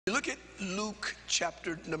Look at Luke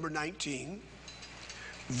chapter number 19,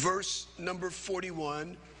 verse number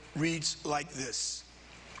 41 reads like this.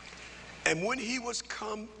 And when he was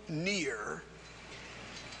come near,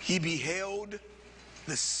 he beheld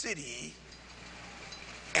the city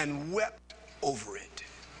and wept over it.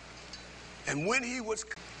 And when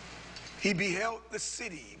he beheld the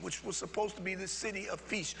city, which was supposed to be the city of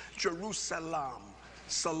peace, Jerusalem,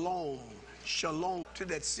 Shalom to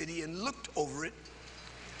that city, and looked over it.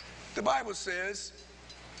 The Bible says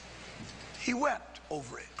he wept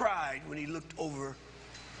over it, cried when he looked over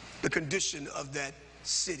the condition of that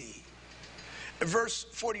city. And verse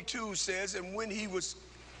 42 says, and when he was,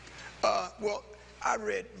 I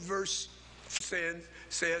read verse 10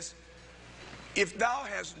 says, if thou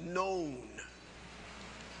hast known,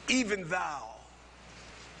 even thou,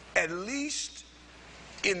 at least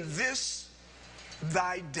in this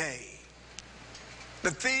thy day,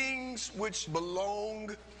 the things which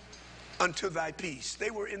belong unto thy peace.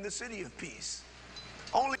 They were in the city of peace.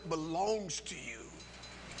 Only belongs to you.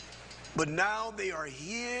 But now they are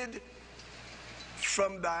hid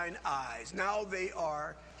from thine eyes. Now they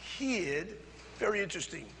are hid, very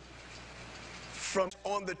interesting, from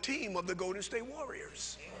on the team of the Golden State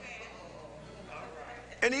Warriors.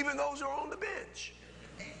 And even those who are on the bench.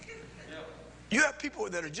 You have people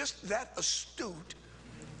that are just that astute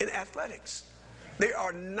in athletics. They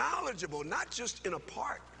are knowledgeable, not just in a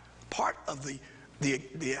part of the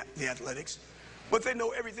athletics, but they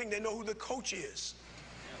know everything. They know who the coach is.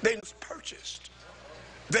 They know who's purchased.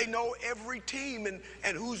 They know every team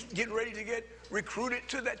and who's getting ready to get recruited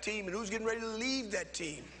to that team and who's getting ready to leave that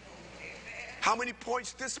team. How many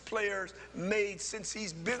points this player's made since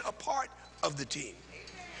he's been a part of the team.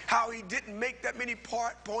 How he didn't make that many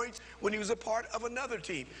points when he was a part of another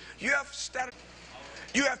team. You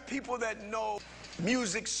have people that know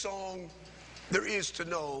music song there is to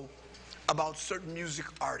know about certain music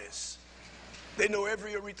artists. They know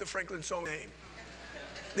every Aretha Franklin song name.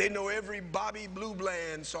 They know every Bobby Blue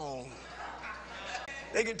Bland song.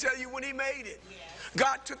 They can tell you when he made it.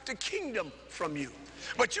 God took the kingdom from you.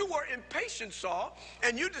 But you were impatient, Saul,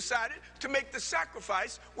 and you decided to make the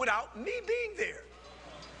sacrifice without me being there.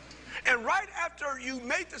 And right after you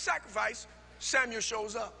made the sacrifice, Samuel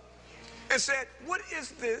shows up and said, what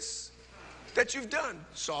is this that you've done,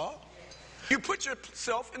 Saul? You put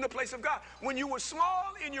yourself in the place of God. When you were small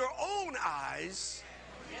in your own eyes,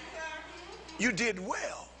 you did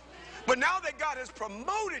well. But now that God has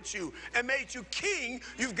promoted you and made you king,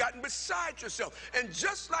 you've gotten beside yourself. And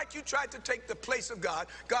just like you tried to take the place of God,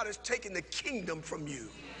 God has taken the kingdom from you.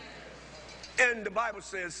 And the Bible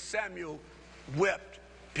says Samuel wept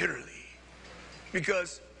bitterly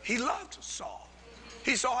because he loved Saul.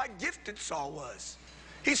 He saw how gifted Saul was.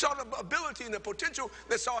 He saw the ability and the potential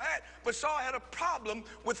that Saul had, but Saul had a problem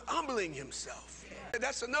with humbling himself.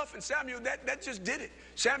 That's enough, and Samuel, that just did it.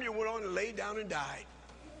 Samuel went on and laid down and died.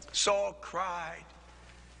 Saul cried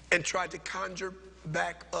and tried to conjure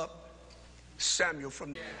back up Samuel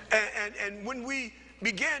from there. And when we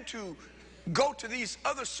began to go to these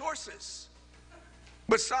other sources,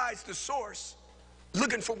 besides the source,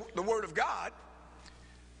 looking for the word of God,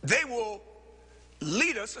 they will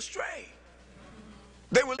lead us astray.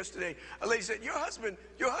 They were yesterday. A lady said, your husband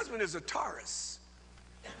is a Taurus.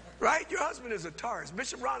 Right? Your husband is a Taurus.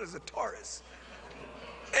 Bishop Ron is a Taurus.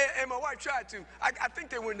 And my wife tried to. I think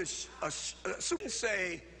they were in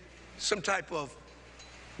say some type of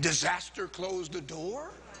disaster closed the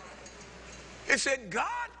door. It said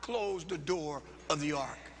God closed the door of the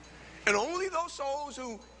ark. And only those souls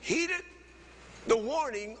who heeded the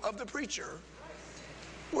warning of the preacher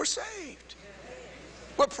were saved.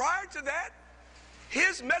 But prior to that,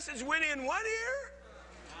 his message went in one ear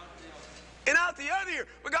and out the other ear.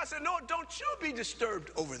 But God said, no, don't you be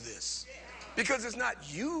disturbed over this. Because it's not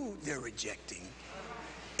you they're rejecting.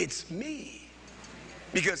 It's me.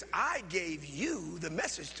 Because I gave you the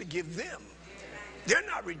message to give them. They're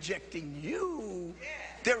not rejecting you.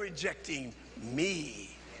 They're rejecting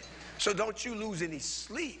me. So don't you lose any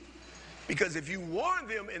sleep. Because if you warn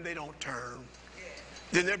them and they don't turn,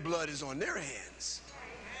 then their blood is on their hands.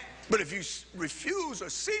 But if you refuse or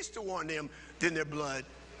cease to warn them, then their blood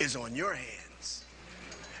is on your hands.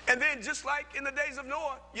 And then just like in the days of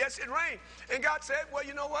Noah, yes, it rained. And God said, well,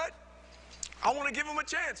 you know what? I want to give them a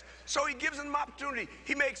chance. So he gives them an opportunity.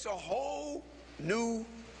 He makes a whole new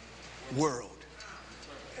world.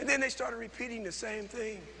 And then they started repeating the same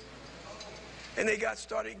thing. And they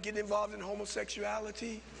started getting involved in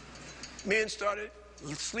homosexuality. Men started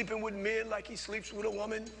sleeping with men like he sleeps with a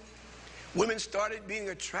woman. Women started being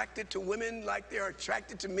attracted to women like they're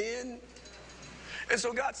attracted to men. And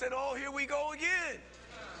so God said, oh, here we go again.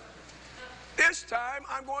 This time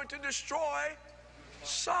I'm going to destroy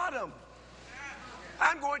Sodom.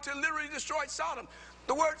 I'm going to literally destroy Sodom.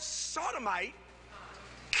 The word sodomite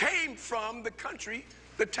came from the country,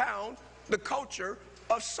 the town, the culture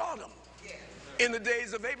of Sodom in the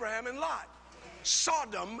days of Abraham and Lot.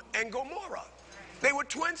 Sodom and Gomorrah. They were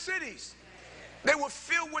twin cities. They were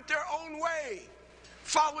filled with their own way,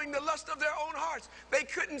 following the lust of their own hearts. They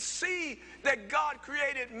couldn't see that God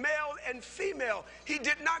created male and female. He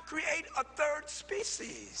did not create a third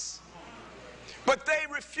species. But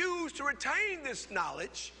they refused to retain this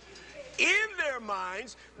knowledge in their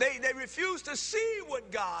minds. They refused to see what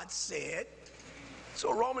God said.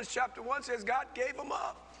 So Romans chapter 1 says God gave them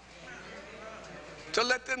up to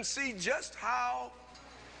let them see just how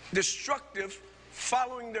destructive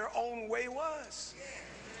following their own way was.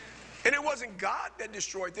 And it wasn't God that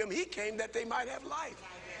destroyed them. He came that they might have life.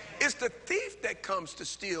 It's the thief that comes to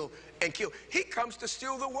steal and kill. He comes to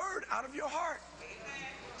steal the word out of your heart.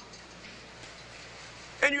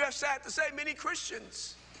 And you have sad to say, many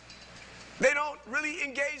Christians, they don't really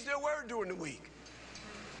engage their word during the week.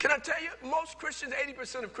 Can I tell you, most Christians,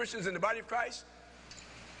 80% of Christians in the body of Christ,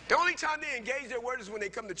 the only time they engage their word is when they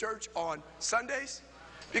come to church on Sundays,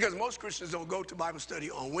 because most Christians don't go to Bible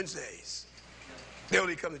study on Wednesdays. They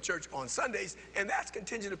only come to church on Sundays, and that's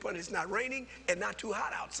contingent upon it's not raining and not too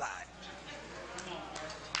hot outside.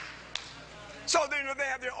 So they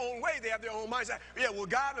have their own way. They have their own mindset. Yeah, well,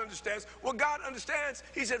 God understands. Well, God understands.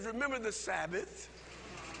 He says, remember the Sabbath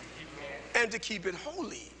and to keep it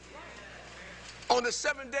holy. On the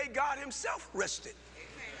seventh day, God himself rested.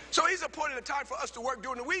 So he's appointed a time for us to work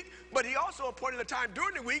during the week, but he also appointed a time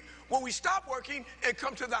during the week when we stop working and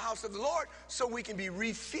come to the house of the Lord so we can be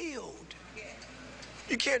refilled.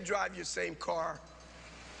 You can't drive your same car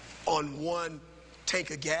on one tank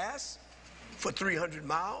of gas for 300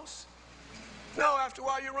 miles. No, after a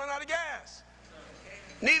while you run out of gas.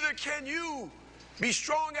 Neither can you be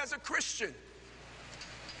strong as a Christian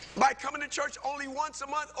by coming to church only once a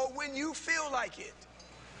month or when you feel like it.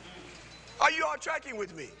 Are you all tracking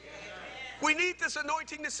with me? We need this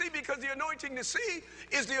anointing to see, because the anointing to see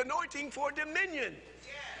is the anointing for dominion,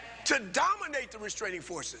 to dominate the restraining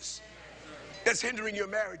forces that's hindering your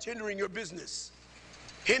marriage, hindering your business,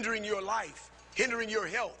 hindering your life, hindering your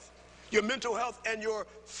health, your mental health, and your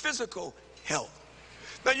physical health.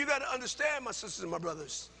 Now you got to understand, my sisters and my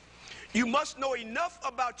brothers, you must know enough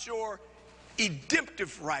about your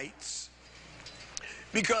redemptive rights,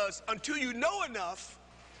 because until you know enough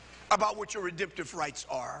about what your redemptive rights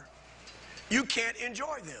are, you can't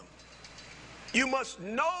enjoy them. You must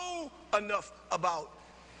know enough about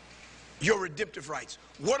your redemptive rights.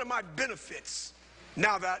 What are my benefits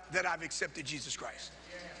now that I've accepted Jesus Christ?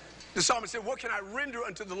 The psalmist said, what can I render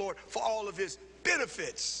unto the Lord for all of his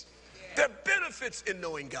benefits? There are benefits in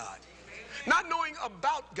knowing God. Not knowing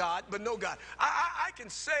about God, but know God. I can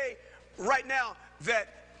say right now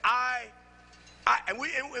that and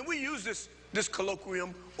we use this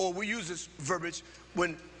colloquium, or we use this verbiage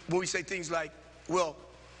when we say things like, well,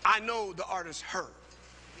 I know the artist Her,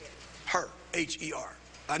 H-E-R.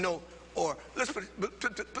 I know, or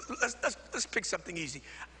let's pick something easy.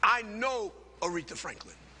 I know Aretha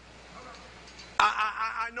Franklin.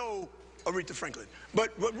 I know Aretha Franklin.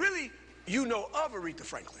 But really, you know of Aretha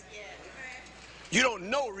Franklin. You don't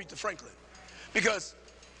know Aretha Franklin. Because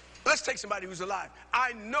let's take somebody who's alive.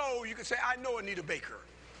 I know, you could say, I know Anita Baker.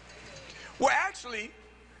 Well, actually,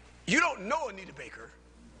 you don't know Anita Baker.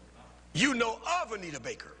 You know of Anita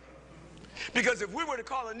Baker. Because if we were to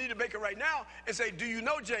call Anita Baker right now and say, do you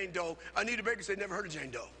know Jane Doe? Anita Baker said, never heard of Jane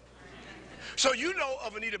Doe. So you know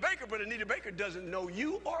of Anita Baker, but Anita Baker doesn't know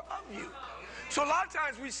you or of you. So a lot of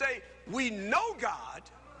times we say, we know God,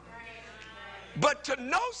 but to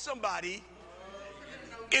know somebody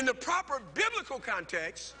in the proper biblical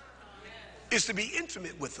context is to be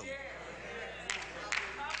intimate with them.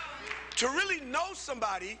 To really know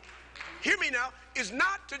somebody, hear me now, is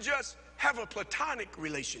not to just have a platonic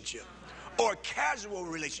relationship or a casual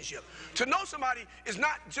relationship. To know somebody is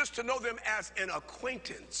not just to know them as an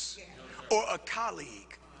acquaintance or a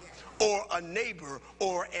colleague or a neighbor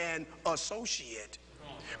or an associate.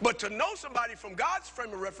 But to know somebody from God's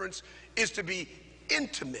frame of reference is to be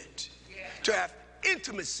intimate, to have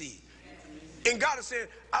intimacy. And God is saying,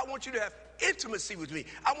 I want you to have intimacy with me.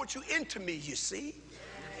 I want you into me, you see.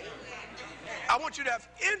 I want you to have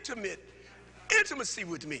intimacy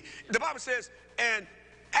with me. The Bible says, and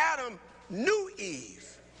Adam knew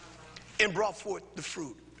Eve and brought forth the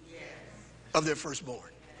fruit of their firstborn.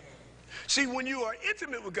 See, when you are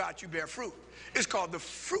intimate with God, you bear fruit. It's called the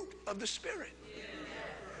fruit of the Spirit.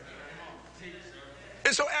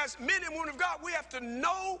 And so as men and women of God, we have to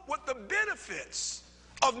know what the benefits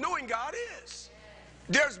of knowing God is.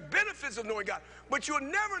 There's benefits of knowing God, but you'll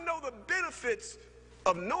never know the benefits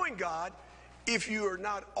of knowing God if you are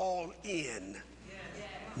not all in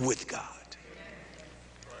with God.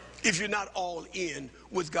 If you're not all in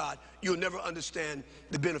with God, you'll never understand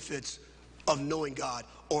the benefits of knowing God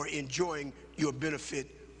or enjoying your benefit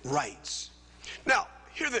rights. Now,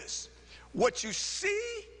 hear this. What you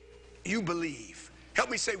see, you believe. Help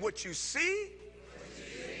me say, what you see,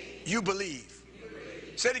 you believe.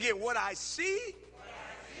 Say it again. What I see,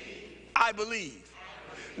 I believe.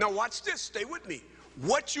 Now watch this. Stay with me.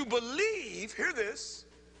 What you believe, hear this,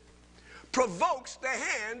 provokes the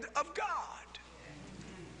hand of God.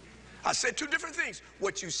 I said two different things.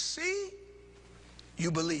 What you see, you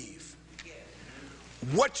believe.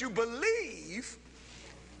 What you believe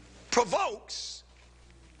provokes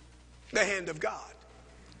the hand of God.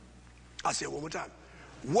 I'll say it one more time.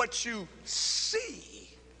 What you see,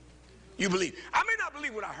 you believe. I may not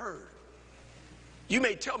believe what I heard. You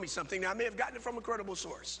may tell me something. Now, I may have gotten it from a credible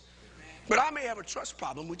source. But I may have a trust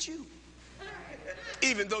problem with you,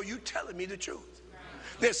 even though you're telling me the truth.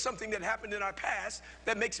 There's something that happened in our past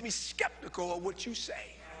that makes me skeptical of what you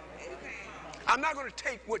say. I'm not going to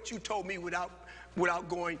take what you told me without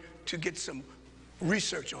going to get some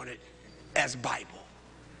research on it as Bible,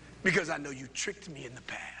 because I know you tricked me in the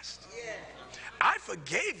past. I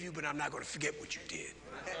forgave you, but I'm not going to forget what you did.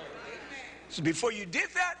 So before you did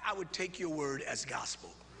that, I would take your word as gospel.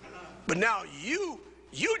 But now you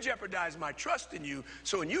jeopardize my trust in you.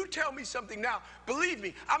 So when you tell me something now, believe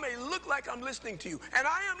me, I may look like I'm listening to you, and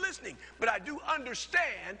I am listening, but I do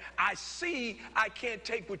understand. I see I can't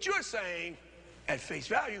take what you're saying at face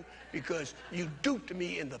value because you duped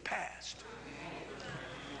me in the past.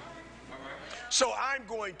 So I'm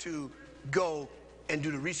going to go and do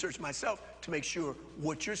the research myself to make sure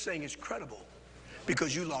what you're saying is credible,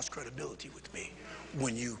 because you lost credibility with me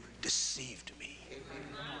when you deceived me.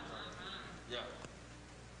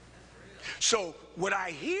 So what I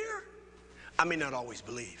hear, I may not always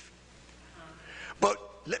believe. But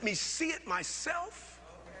let me see it myself.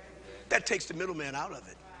 That takes the middleman out of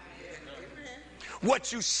it.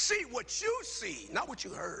 What you see, not what you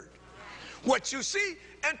heard. What you see,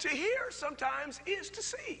 and to hear sometimes is to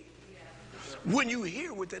see. When you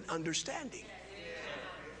hear with an understanding.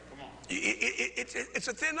 It's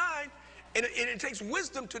a thin line, and it takes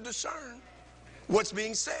wisdom to discern what's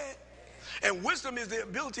being said. And wisdom is the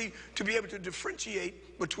ability to be able to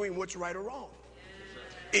differentiate between what's right or wrong.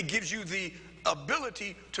 It gives you the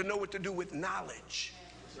ability to know what to do with knowledge.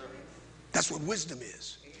 That's what wisdom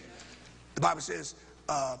is. The Bible says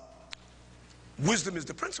wisdom is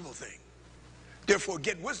the principal thing. Therefore,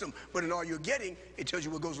 get wisdom. But in all you're getting, it tells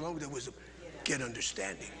you what goes along with that wisdom. Get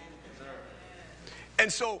understanding.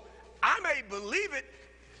 And so I may believe it,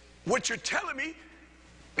 what you're telling me,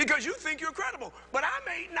 because you think you're credible. But I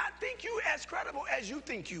may not think you as credible as you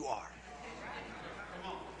think you are.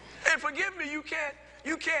 And forgive me, you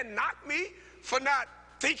can't knock me for not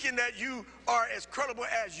thinking that you are as credible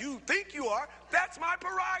as you think you are. That's my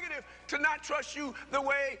prerogative, to not trust you the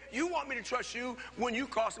way you want me to trust you when you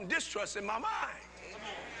cause some distrust in my mind.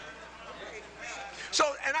 So,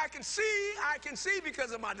 and I can see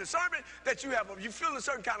because of my discernment that you feel a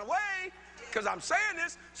certain kind of way because I'm saying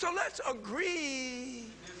this. So let's agree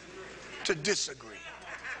to disagree.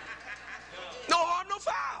 No harm, no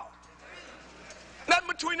foul. Nothing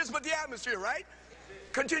between us but the atmosphere, right?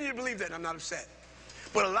 Continue to believe that. I'm not upset.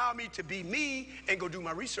 But allow me to be me and go do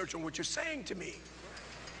my research on what you're saying to me.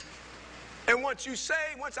 And once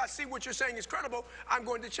I see what you're saying is credible, I'm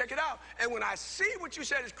going to check it out. And when I see what you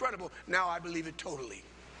said is credible, now I believe it totally.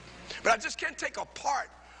 But I just can't take a part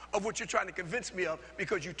of what you're trying to convince me of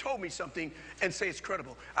because you told me something and say it's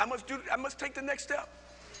credible. I must take the next step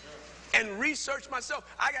and research myself.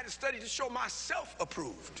 I got to study to show myself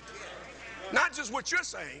approved. Not just what you're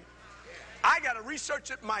saying. I got to research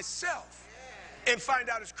it myself and find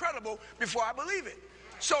out it's credible before I believe it.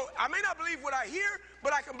 So I may not believe what I hear,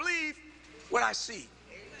 but I can believe what I see.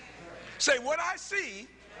 Say, what I see,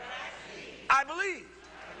 I believe.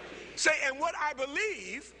 Say, and what I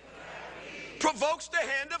believe provokes the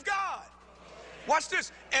hand of God. Watch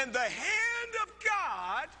this. And the hand of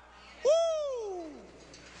God,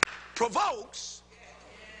 provokes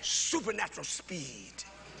supernatural speed.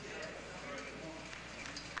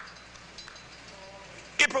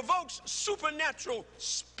 It provokes supernatural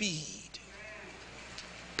speed.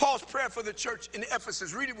 Paul's prayer for the church in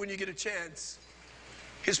Ephesus, read it when you get a chance.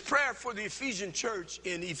 His prayer for the Ephesian church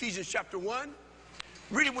in Ephesians chapter 1,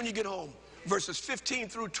 read it when you get home, verses 15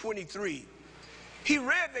 through 23. He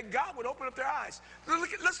read that God would open up their eyes.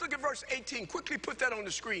 Let's look at verse 18. Quickly put that on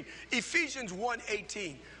the screen. Ephesians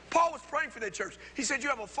 1:18. Paul was praying for that church. He said, you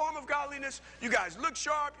have a form of godliness. You guys look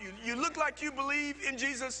sharp. You look like you believe in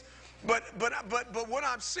Jesus. But what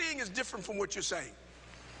I'm seeing is different from what you're saying.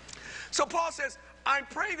 So Paul says, I'm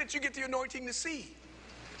praying that you get the anointing to see.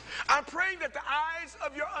 I'm praying that the eyes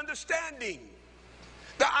of your understanding,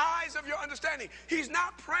 he's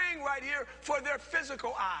not praying right here for their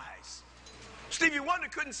physical eyes. Stevie Wonder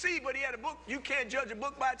couldn't see, but he had a book. You can't judge a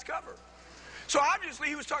book by its cover. So obviously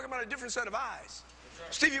he was talking about a different set of eyes.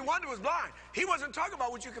 Stevie Wonder was blind. He wasn't talking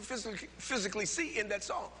about what you can physically see in that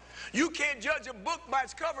song. You can't judge a book by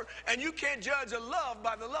its cover, and you can't judge a love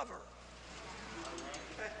by the lover.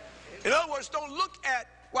 In other words, don't look at,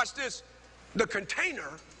 watch this, the container,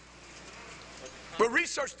 but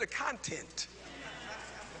research the content.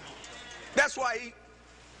 That's why he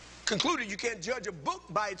concluded you can't judge a book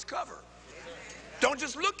by its cover. Don't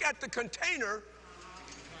just look at the container,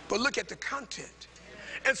 but look at the content.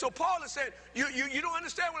 And so Paul is saying, you don't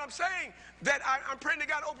understand what I'm saying, that I'm praying that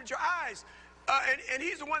God opens your eyes. And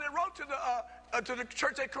he's the one that wrote to the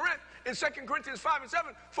church at Corinth in 2 Corinthians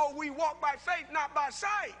 5:7, for we walk by faith, not by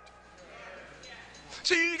sight.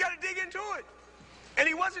 See, you got to dig into it. And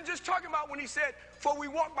he wasn't just talking about when he said, for we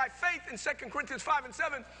walk by faith in 2 Corinthians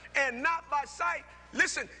 5:7 and not by sight.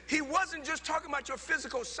 Listen, he wasn't just talking about your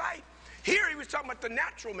physical sight. Here he was talking about the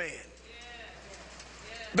natural man.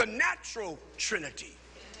 The natural trinity.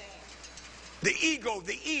 The ego,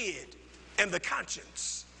 the id, and the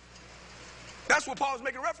conscience. That's what Paul was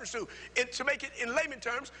making reference to. To make it in layman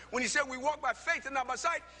terms, when he said we walk by faith and not by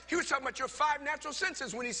sight, he was talking about your 5 natural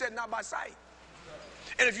senses when he said not by sight.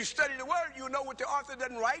 And if you study the word, you'll know what the author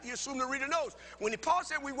doesn't write. He assumed the reader knows. When Paul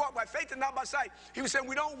said we walk by faith and not by sight, he was saying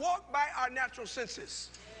we don't walk by our natural senses.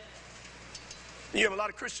 You have a lot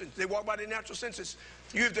of Christians, they walk by their natural senses.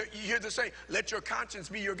 You hear the saying, let your conscience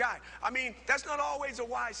be your guide. I mean, that's not always a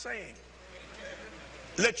wise saying.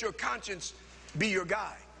 Let your conscience be your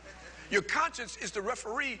guide. Your conscience is the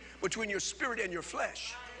referee between your spirit and your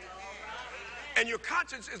flesh. And your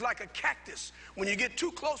conscience is like a cactus. When you get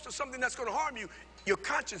too close to something that's going to harm you, your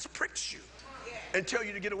conscience pricks you and tells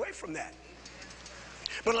you to get away from that.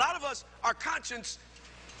 But a lot of us, our conscience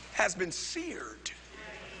has been seared.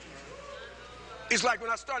 It's like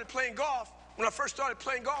when I started playing golf, when I first started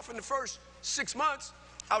playing golf in the first 6 months,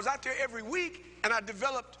 I was out there every week, and I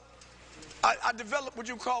developed what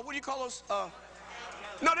do you call those?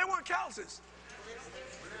 No, they weren't calluses.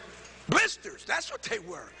 Blisters, that's what they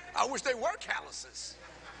were. I wish they were calluses.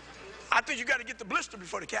 I think you got to get the blister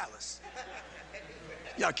before the callus.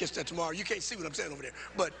 Y'all catch that tomorrow. You can't see what I'm saying over there.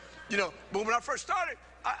 But, but when I first started,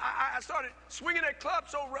 I started swinging that club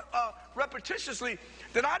so repetitiously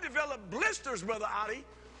that I developed blisters, Brother Adi,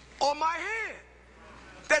 on my hand.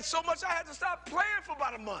 That's so much I had to stop playing for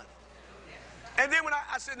about a month. And then when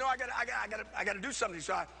I said, no, I got to do something,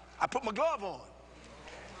 so I put my glove on.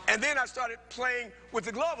 And then I started playing with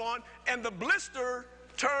the glove on, and the blister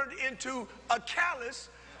turned into a callus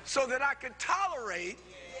so that I could tolerate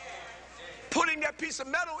putting that piece of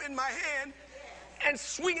metal in my hand and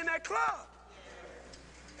swinging that club.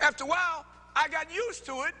 After a while, I got used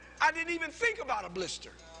to it. I didn't even think about a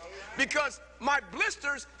blister because my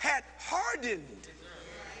blisters had hardened.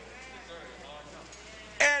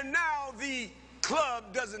 And now the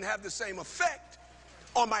club doesn't have the same effect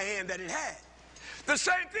on my hand that it had. The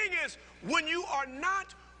same thing is when you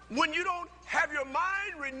don't have your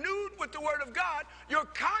mind renewed with the Word of God, your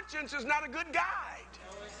conscience is not a good guide.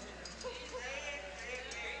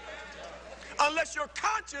 Unless your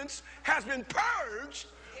conscience has been purged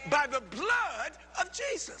by the blood of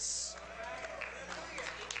Jesus.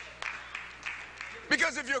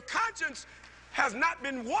 Because if your conscience has not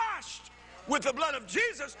been washed with the blood of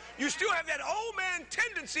Jesus, you still have that old man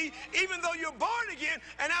tendency, even though you're born again,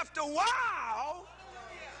 and after a while,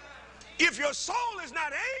 if your soul is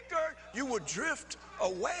not anchored, you will drift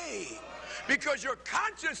away because your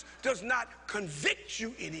conscience does not convict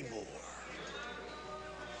you anymore.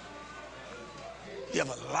 You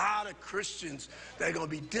have a lot of Christians that are going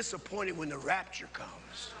to be disappointed when the rapture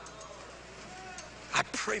comes. I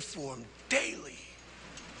pray for them daily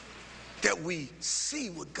that we see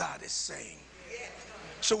what God is saying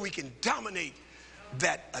so we can dominate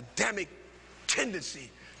that Adamic tendency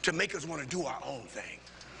to make us want to do our own thing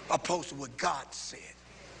opposed to what God said.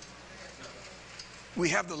 We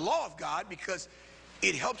have the law of God because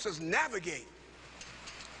it helps us navigate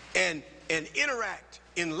and interact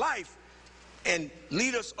in life and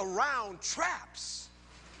lead us around traps.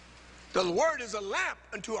 The word is a lamp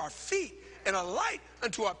unto our feet and a light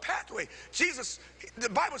unto our pathway. Jesus, the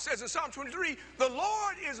Bible says in Psalm 23, the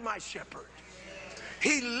Lord is my shepherd.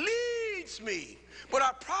 He leads me. But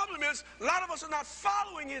our problem is a lot of us are not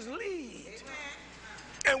following his lead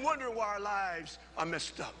and wondering why our lives are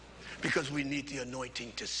messed up, because we need the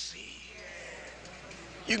anointing to see.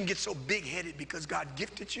 You can get so big-headed because God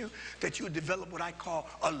gifted you that you develop what I call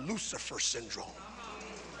a Lucifer syndrome.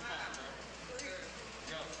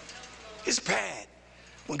 It's bad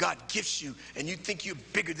when God gifts you and you think you're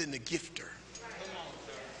bigger than the gifter.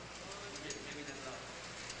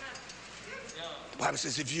 The Bible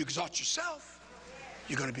says if you exalt yourself,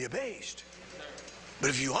 you're going to be abased.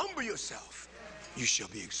 But if you humble yourself, you shall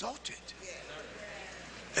be exalted.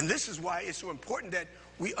 And this is why it's so important that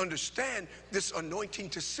we understand this anointing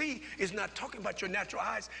to see is not talking about your natural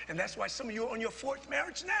eyes. And that's why some of you are on your fourth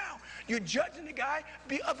marriage now. You're judging the guy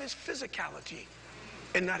of his physicality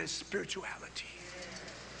and not his spirituality.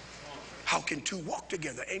 How can two walk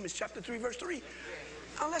together? Amos chapter 3, verse 3.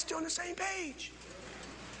 Unless they're on the same page.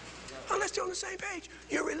 Unless they're on the same page.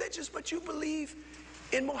 You're religious, but you believe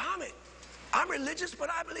in Muhammad. I'm religious, but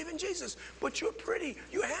I believe in Jesus. But you're pretty,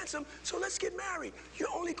 you're handsome, so let's get married.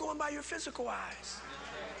 You're only going by your physical eyes.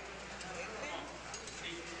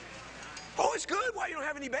 Oh, it's good while you don't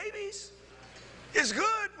have any babies. It's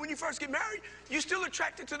good when you first get married. You're still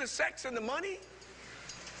attracted to the sex and the money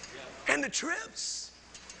and the trips.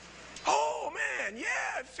 Oh, man,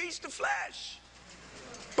 yeah, it feeds the flesh.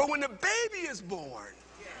 But when the baby is born,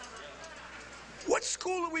 what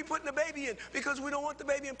school are we putting the baby in? Because we don't want the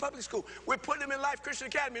baby in public school. We're putting him in Life Christian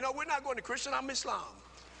Academy. No, we're not going to Christian. I'm Islam.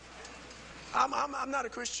 I'm not a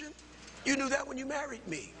Christian. You knew that when you married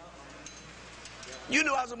me. You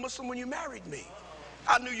knew I was a Muslim when you married me.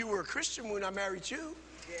 I knew you were a Christian when I married you.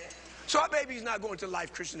 So our baby's not going to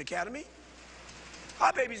Life Christian Academy.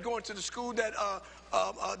 Our baby's going to the school that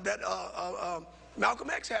Malcolm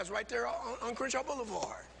X has right there on Crenshaw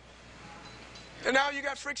Boulevard. And now you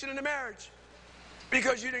got friction in the marriage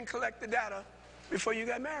because you didn't collect the data before you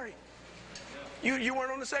got married. You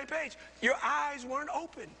weren't on the same page. Your eyes weren't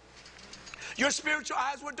open. Your spiritual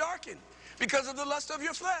eyes were darkened because of the lust of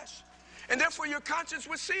your flesh. And therefore your conscience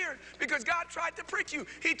was seared because God tried to prick you.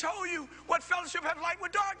 He told you what fellowship have light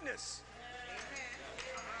with darkness.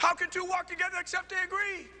 How can two walk together except they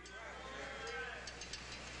agree?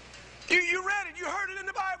 You read it, you heard it in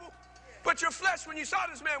the Bible. But your flesh, when you saw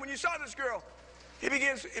this man, when you saw this girl, it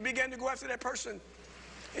began to go after that person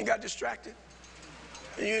and got distracted.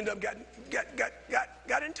 And you end up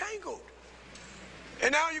got entangled.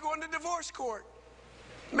 And now you go into divorce court.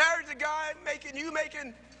 Married a guy making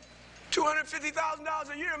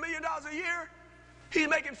 $250,000 a year, $1 million a year. He's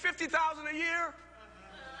making $50,000 a year.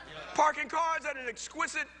 Parking cars at an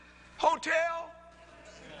exquisite hotel.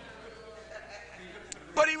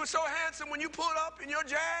 But he was so handsome when you pulled up in your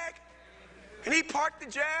Jag, and he parked the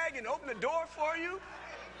Jag and opened the door for you.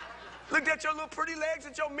 Looked at your little pretty legs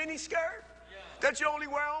at your mini skirt that you only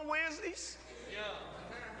wear on Wednesdays.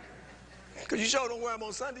 Because you sure don't wear them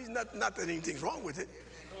on Sundays. Not that anything's wrong with it.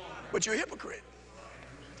 But you're a hypocrite.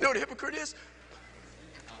 You know what a hypocrite is?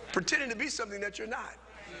 Pretending to be something that you're not.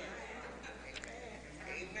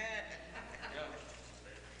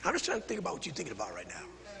 I'm just trying to think about what you're thinking about right now.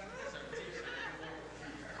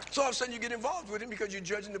 So all of a sudden you get involved with it because you're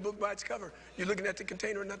judging the book by its cover. You're looking at the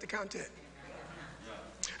container and not the content.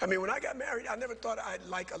 I mean, when I got married, I never thought I'd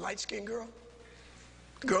like a light-skinned girl.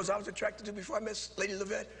 The girls I was attracted to before I met Lady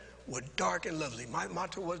Levette were dark and lovely. My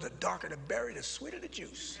motto was the darker the berry, the sweeter the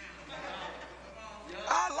juice.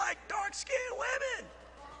 I like dark-skinned women.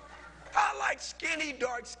 I like skinny,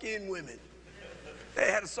 dark-skinned women.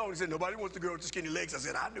 They had a song that said, nobody wants the girl with the skinny legs. I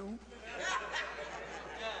said, I do.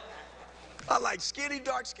 I like skinny,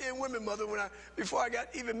 dark-skinned women, Mother, before I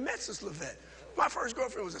even met Sister Levette. My first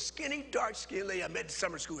girlfriend was a skinny, dark-skinned lady I met at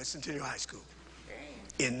summer school at Centennial High School.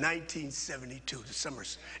 In 1972, in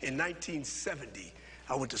 1970,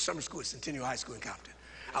 I went to summer school at Centennial High School in Compton.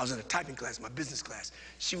 I was in a typing class, my business class.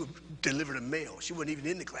 She would deliver the mail. She wasn't even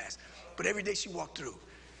in the class. But every day she walked through.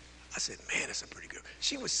 I said, man, that's a pretty girl.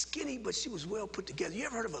 She was skinny, but she was well put together. You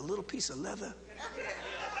ever heard of a little piece of leather?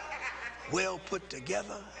 Well put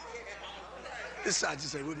together? This side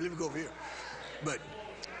just say, well, let me go over here. But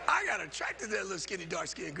I got attracted to that little skinny,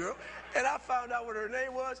 dark-skinned girl, and I found out what her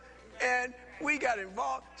name was, and we got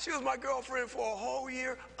involved. She was my girlfriend for a whole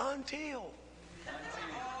year until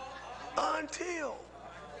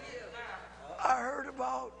I heard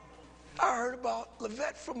about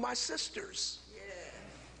Levette from my sisters.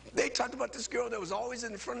 They talked about this girl that was always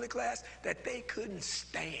in the front of the class that they couldn't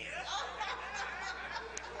stand.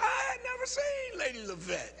 I had never seen Lady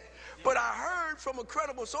Levette. But I heard from a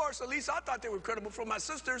credible source, at least I thought they were credible, from my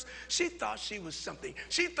sisters, she thought she was something.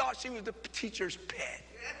 She thought she was the teacher's pet.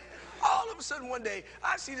 All of a sudden one day,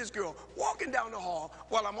 I see this girl walking down the hall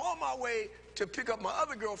while I'm on my way to pick up my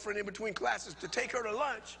other girlfriend in between classes to take her to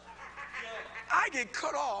lunch. I get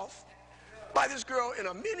cut off by this girl in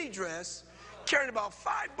a mini dress, carrying about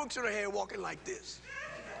 5 books in her hand, walking like this.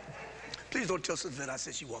 Please don't tell Sylvette I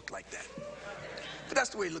said she walked like that. But that's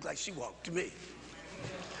the way it looked like she walked to me.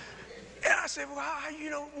 And I said, well, how, you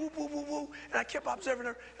know, woo, woo, woo, woo. And I kept observing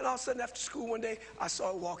her. And all of a sudden, after school one day, I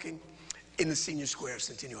saw her walking in the senior square of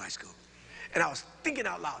Centennial High School. And I was thinking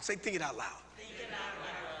out loud. Say, thinking out loud. Thinking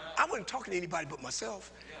out loud. I wasn't talking to anybody but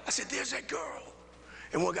myself. I said, there's that girl.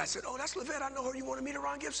 And one guy said, oh, that's Lavette. I know her. You want to meet her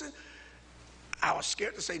around Gibson? I was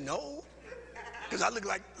scared to say no, because I looked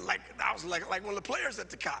like I was like one of the players at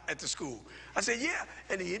the school. I said, yeah.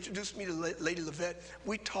 And he introduced me to Lady Lavette.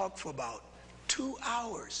 We talked for about 2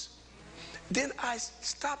 hours. Then I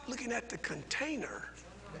stopped looking at the container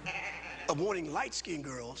of wanting light-skinned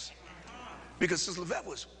girls, because Sister Lavette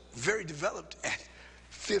was very developed at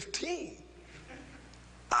 15.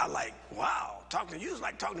 I like, wow, talking to you is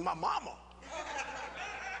like talking to my mama.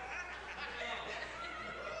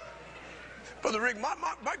 Brother Rick,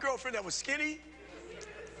 my girlfriend that was skinny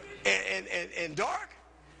and dark,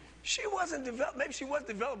 she wasn't developed. Maybe she was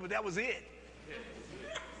developed, but that was it.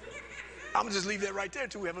 I'm gonna just leave that right there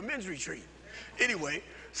until we have a men's retreat. Anyway,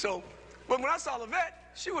 so, but when I saw Lavette,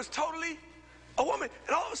 she was totally a woman.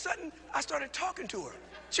 And all of a sudden, I started talking to her.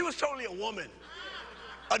 She was totally a woman,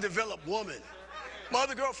 a developed woman. My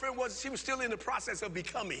other girlfriend she was still in the process of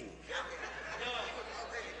becoming.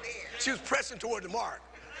 She was pressing toward the mark.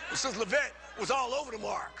 But since Lavette was all over the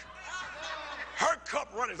mark, her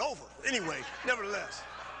cup runneth over. Anyway, nevertheless.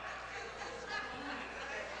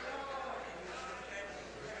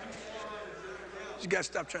 You got to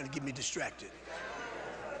stop trying to get me distracted.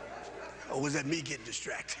 Or was that me getting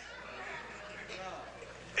distracted?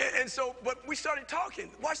 And so, but we started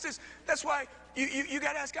talking. Watch this. That's why you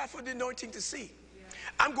got to ask God for the anointing to see.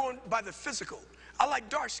 I'm going by the physical. I like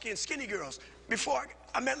dark-skinned, skinny girls before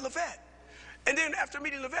I met Lavette. And then after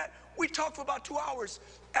meeting Lavette, we talked for about 2 hours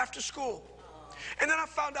after school. And then I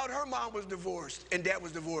found out her mom was divorced and dad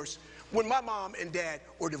was divorced when my mom and dad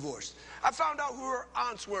were divorced. I found out who her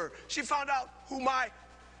aunts were. She found out who my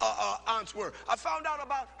aunts were. I found out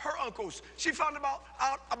about her uncles. She found out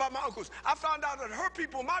about my uncles. I found out that her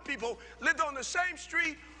people, my people, lived on the same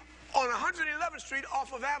street on 111th Street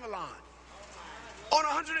off of Avalon. On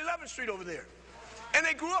 111th Street over there. And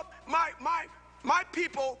they grew up, my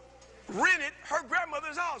people rented her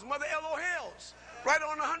grandmother's house, Mother L.O. Hales, right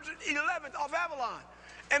on 111th off Avalon.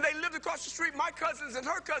 And they lived across the street, my cousins and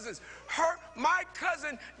her cousins. My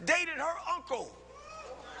cousin dated her uncle.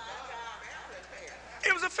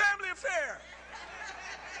 It was a family affair.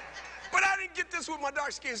 But I didn't get this with my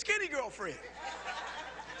dark-skinned, skinny girlfriend.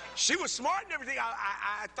 She was smart and everything.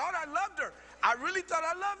 I thought I loved her. I really thought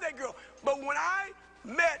I loved that girl. But when I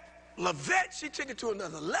met Lavette, she took it to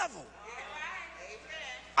another level.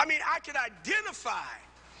 I mean, I could identify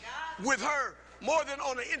with her more than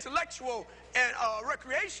on an intellectual and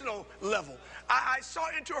recreational level. I saw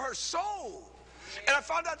into her soul. And I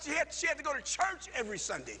found out she had to go to church every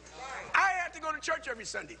Sunday. I had to go to church every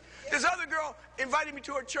Sunday. This other girl invited me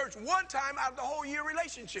to her church one time out of the whole year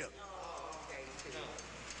relationship.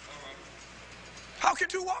 How can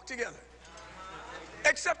two walk together?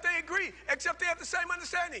 Except they agree, except they have the same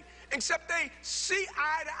understanding, except they see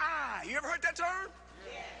eye to eye. You ever heard that term?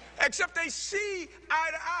 Except they see eye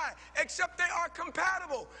to eye, except they are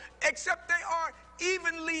compatible, except they are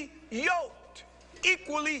evenly yoked,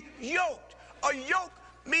 equally yoked. A yoke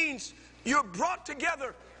means you're brought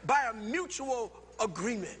together by a mutual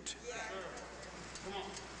agreement.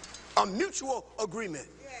 A mutual agreement.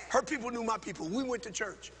 Her people knew my people. We went to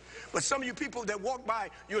church. But some of you people that walk by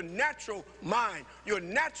your natural mind, your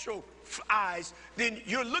natural eyes, then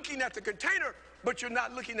you're looking at the container, but you're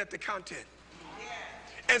not looking at the content.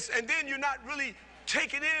 And then you're not really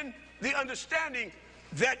taking in the understanding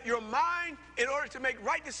that your mind, in order to make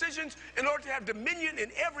right decisions, in order to have dominion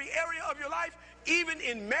in every area of your life, even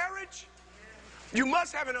in marriage, you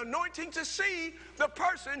must have an anointing to see the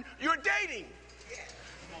person you're dating.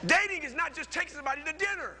 Dating is not just taking somebody to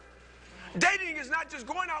dinner. Dating is not just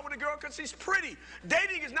going out with a girl because she's pretty.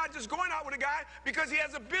 Dating is not just going out with a guy because he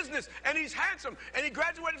has a business and he's handsome and he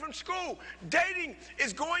graduated from school. Dating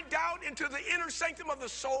is going down into the inner sanctum of the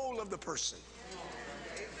soul of the person.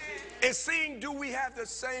 And seeing, do we have the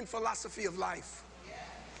same philosophy of life?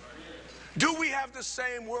 Do we have the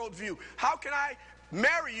same worldview? How can I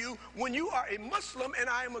marry you when you are a Muslim and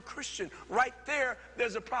I am a Christian. Right there,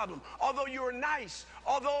 there's a problem. Although you're nice,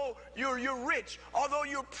 although you're rich, although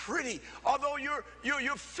you're pretty, although you're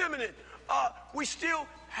feminine, we still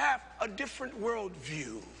have a different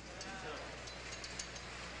worldview.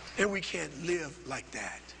 And we can't live like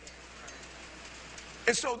that.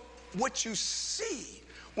 And so what you see,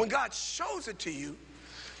 when God shows it to you,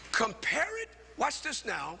 compare it, watch this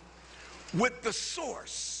now, with the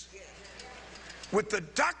source, with the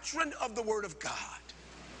doctrine of the Word of God.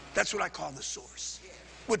 That's what I call the source.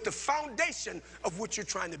 With the foundation of which you're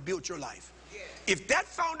trying to build your life. If that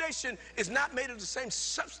foundation is not made of the same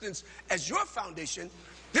substance as your foundation,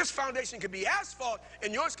 this foundation could be asphalt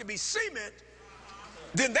and yours could be cement,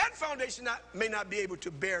 then that foundation may not be able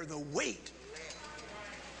to bear the weight.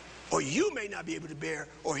 Or you may not be able to bear,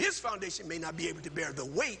 or his foundation may not be able to bear the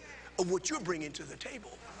weight of what you're bringing to the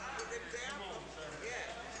table.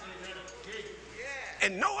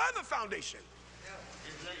 And no other foundation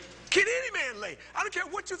can any man lay. I don't care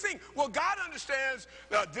what you think. Well, God understands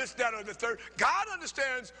this, that, or the third. God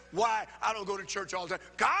understands why I don't go to church all the time.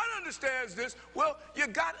 God understands this. Well, yeah,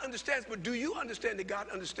 God understands, but do you understand that God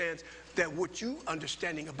understands that what you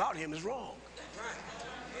understanding about him is wrong?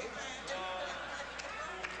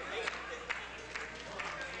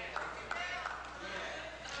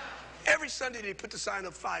 Every Sunday they put the sign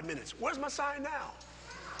up 5 minutes. Where's my sign now?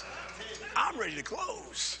 I'm ready to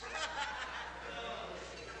close.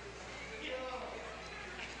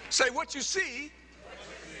 Say what you see,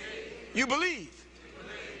 you believe.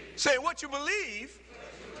 Say what you believe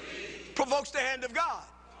provokes the hand of God.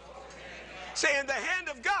 Say in the hand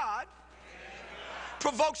of God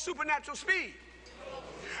provokes supernatural speed.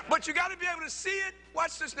 But you got to be able to see it,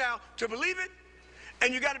 watch this now, to believe it.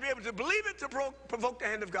 And you got to be able to believe it to provoke the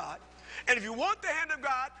hand of God. And if you want the hand of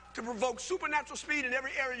God to provoke supernatural speed in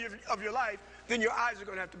every area of your life, then your eyes are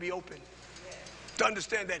going to have to be open to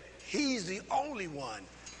understand that he's the only one,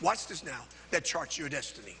 watch this now, that charts your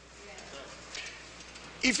destiny.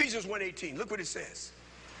 Ephesians 1:18, look what it says.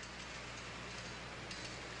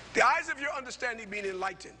 The eyes of your understanding being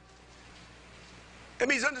enlightened. That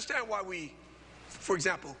means understand why we, for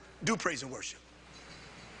example, do praise and worship.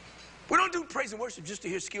 We don't do praise and worship just to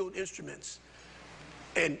hear skilled instruments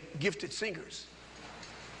and gifted singers.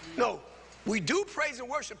 No, we do praise and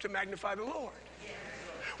worship to magnify the Lord.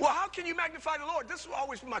 Well, how can you magnify the Lord? This is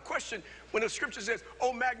always my question when the scripture says,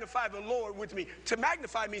 oh, magnify the Lord with me. To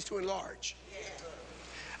magnify means to enlarge.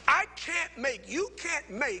 You can't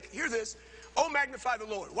make, hear this, oh, magnify the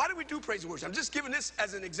Lord. Why do we do praise and worship? I'm just giving this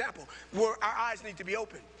as an example where our eyes need to be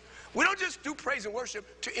open. We don't just do praise and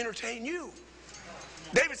worship to entertain you.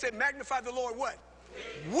 David said, magnify the Lord what?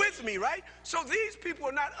 With me, right? So these people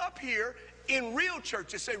are not up here in real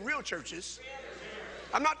churches. Say real churches.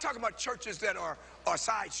 I'm not talking about churches that are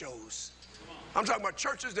sideshows. I'm talking about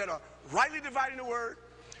churches that are rightly dividing the word.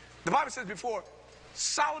 The Bible says before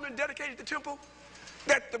Solomon dedicated the temple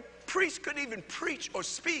that the priest couldn't even preach or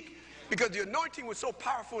speak because the anointing was so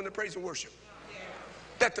powerful in the praise and worship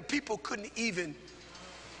that the people couldn't even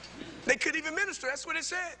minister. That's what it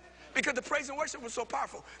said. Because the praise and worship was so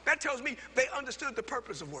powerful. That tells me they understood the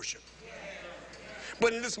purpose of worship.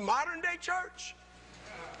 But in this modern day church,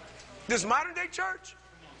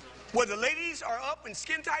 where the ladies are up in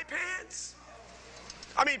skin-tight pants,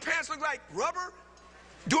 pants look like rubber,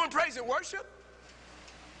 doing praise and worship.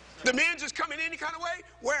 The men just come in any kind of way,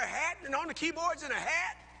 wear a hat and on the keyboards and a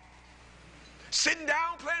hat, sitting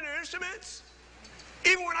down playing their instruments.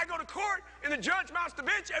 Even when I go to court and the judge mounts the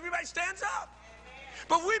bench, everybody stands up.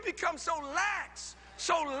 But we become so lax,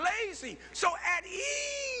 so lazy, so at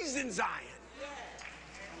ease in Zion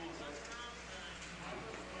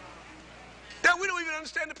that we don't even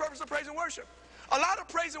understand the purpose of praise and worship. A lot of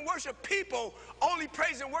praise and worship people only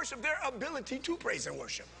praise and worship their ability to praise and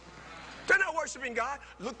worship. They're not worshiping God.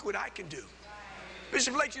 Look what I can do.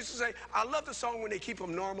 Bishop Blake used to say, I love the song when they keep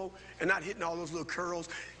them normal and not hitting all those little curls.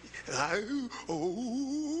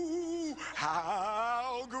 Oh,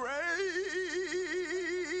 how great.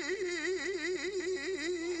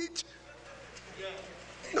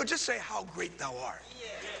 No, just say how great thou art.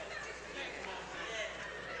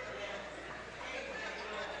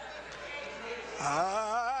 How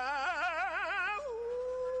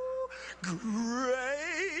great.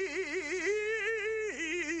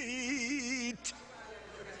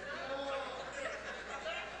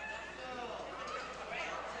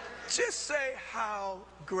 Just say how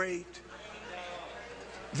great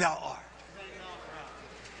thou art.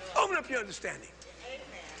 Open up your understanding.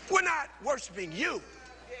 We're not worshiping you,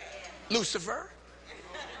 Lucifer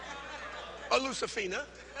or Lucifina.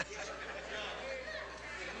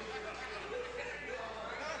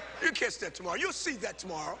 You catch that tomorrow. You'll see that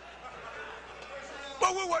tomorrow.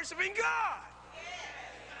 But we're worshiping God.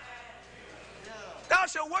 Thou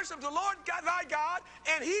shalt worship the Lord thy God,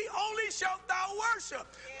 and he only shalt thou worship.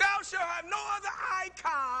 Thou shalt have no other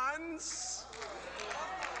icons.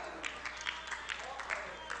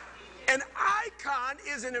 An icon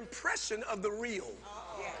is an impression of the real.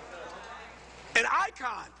 An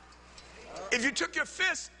icon. If you took your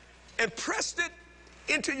fist and pressed it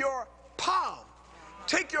into your palm,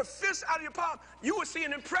 take your fist out of your palm, you will see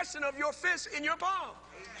an impression of your fist in your palm.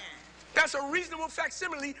 That's a reasonable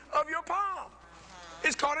facsimile of your palm.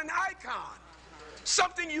 It's called an icon.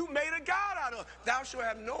 Something you made a god out of. Thou shalt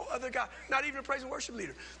have no other god. Not even a praise and worship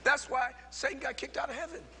leader. That's why Satan got kicked out of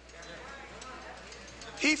heaven.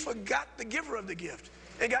 He forgot the giver of the gift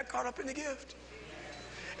and got caught up in the gift.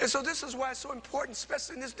 And so this is why it's so important,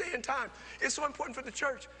 especially in this day and time. It's so important for the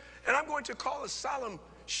church. And I'm going to call a solemn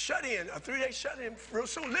shut-in, a 3-day shut-in real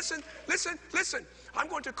soon. Listen, listen, listen. I'm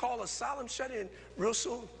going to call a solemn shut-in real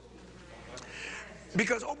soon.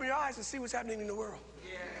 Because open your eyes and see what's happening in the world.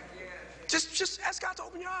 Just ask God to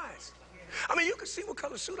open your eyes. I mean, you can see what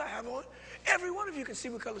color suit I have on. Every one of you can see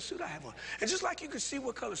what color suit I have on. And just like you can see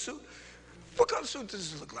what color suit does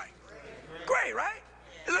this look like? Gray, right?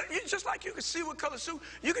 Just like you can see what color suit,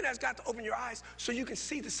 you can ask God to open your eyes so you can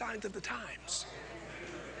see the signs of the times.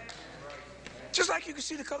 Just like you can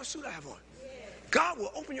see the color suit I have on. God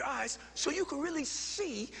will open your eyes so you can really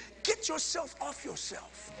see, get yourself off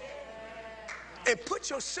yourself and put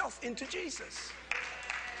yourself into Jesus.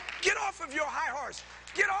 Get off of your high horse.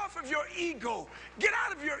 Get off of your ego. Get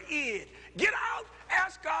out of your id. Get out.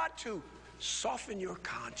 Ask God to soften your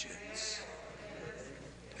conscience.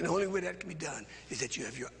 And the only way that can be done is that you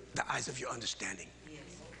have the eyes of your understanding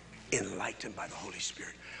enlightened by the Holy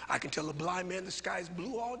Spirit. I can tell a blind man the sky is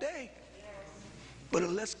blue all day. But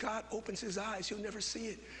unless God opens his eyes, he'll never see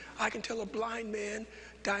it. I can tell a blind man,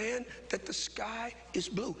 Diane, that the sky is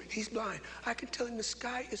blue. He's blind. I can tell him the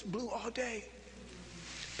sky is blue all day.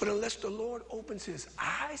 But unless the Lord opens his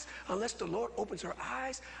eyes, unless the Lord opens her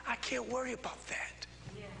eyes, I can't worry about that.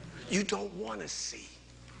 You don't want to see.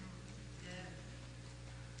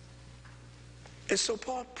 And so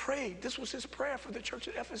Paul prayed. This was his prayer for the church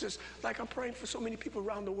at Ephesus, like I'm praying for so many people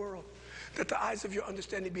around the world, that the eyes of your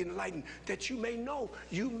understanding be enlightened, that you may know.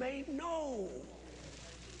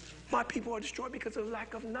 My people are destroyed because of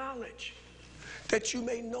lack of knowledge. That you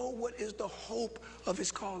may know what is the hope of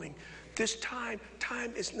his calling. This time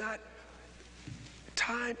is not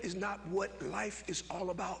what life is all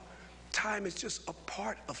about. Time is just a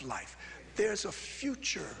part of life. There's a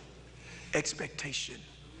future expectation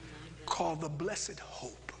called the blessed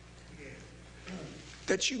hope.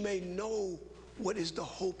 That you may know what is the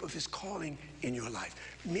hope of his calling in your life.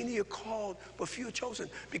 Many are called, but few are chosen,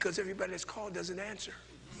 because everybody that's called doesn't answer.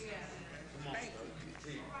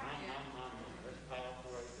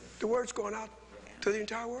 The word's going out to the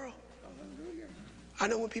entire world. I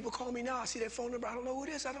know when people call me now, I see that phone number, I don't know who it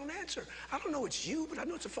is, I don't answer. I don't know it's you, but I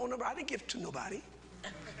know it's a phone number I didn't give to nobody.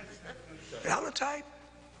 And I'm the type,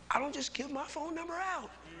 I don't just give my phone number out.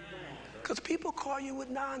 Because people call you with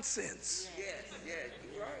nonsense.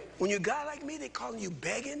 You're right. When you're a guy like me, they calling you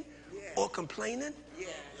begging or complaining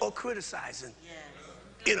or criticizing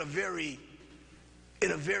in a very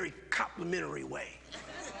complimentary way.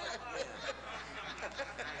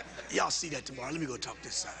 Y'all see that tomorrow. Let me go talk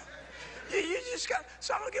this side. You just got,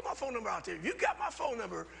 so I don't get my phone number out there. If you got my phone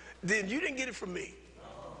number, then you didn't get it from me.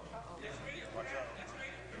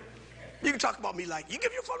 You can talk about me like, you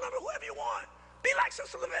give your phone number to whoever you want. Be like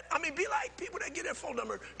Sister Levette. I mean, be like people that give their phone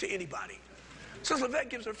number to anybody. Sister Levette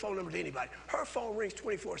gives her phone number to anybody. Her phone rings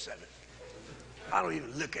 24/7. I don't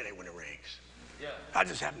even look at it when it rings. I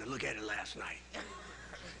just happened to look at it last night.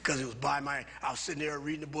 Because it was I was sitting there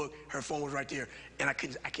reading the book, her phone was right there, and I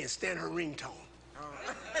can't stand her ringtone.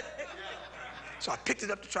 So I picked it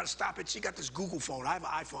up to try to stop it. She got this Google phone. I have an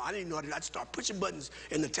iPhone. I didn't even know how to do it. I just started pushing buttons,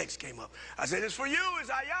 and the text came up. I said, it's for you, it's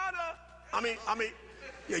Ayana. I mean,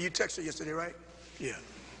 yeah, you texted her yesterday, right? Yeah.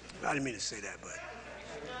 I didn't mean to say that, but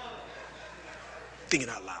thinking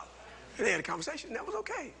out loud. And they had a conversation, and that was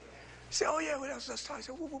okay. She said, oh, yeah, well, let's talk. I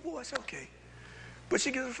said, whoa. I said, okay. But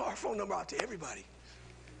she gives her phone number out to everybody.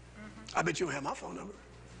 I bet you don't have my phone number.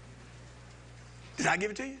 Did I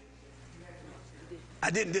give it to you? I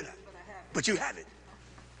didn't, did I? But you have it.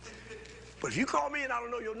 But if you call me and I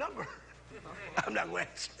don't know your number, I'm not going to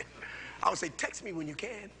answer. I would say, text me when you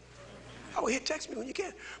can. I would hit text me when you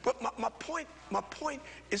can. But my point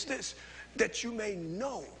is this, that you may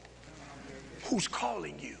know who's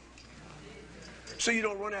calling you. So you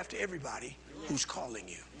don't run after everybody who's calling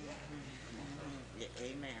you. Yeah,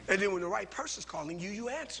 amen. And then when the right person's calling you, you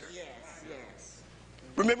answer. Yes, yes.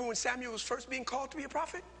 Remember when Samuel was first being called to be a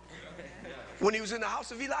prophet? When he was in the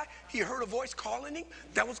house of Eli, he heard a voice calling him.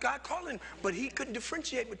 That was God calling him. But he couldn't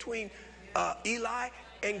differentiate between Eli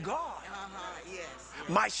and God. Yes, yes.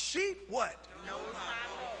 My sheep, what? Knows my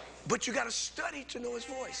voice. But you got to study to know his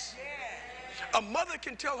voice. A mother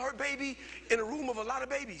can tell her baby in a room of a lot of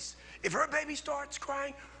babies. If her baby starts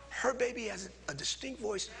crying, her baby has a distinct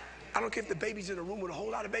voice. I don't care if the baby's in a room with a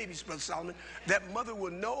whole lot of babies, Brother Solomon. That mother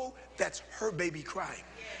will know that's her baby crying.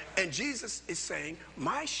 And Jesus is saying,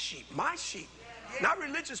 my sheep, not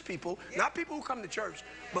religious people, not people who come to church,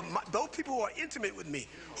 but those people who are intimate with me,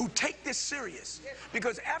 who take this serious.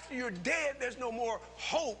 Because after you're dead, there's no more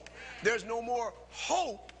hope. There's no more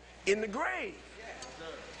hope in the grave.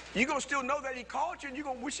 You're going to still know that he called you, and you're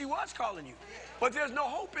going to wish he was calling you. But there's no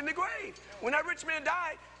hope in the grave. When that rich man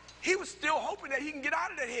died, he was still hoping that he can get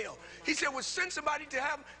out of that hell. He said, well, send somebody to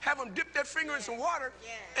have them dip their finger in some water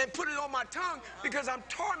and put it on my tongue because I'm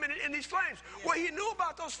tormented in these flames. Well, he knew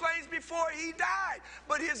about those flames before he died.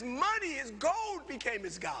 But his money, his gold became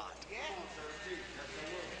his God.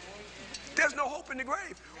 There's no hope in the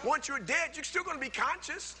grave. Once you're dead, you're still going to be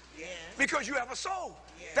conscious because you have a soul.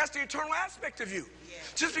 That's the eternal aspect of you.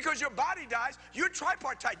 Just because your body dies, you're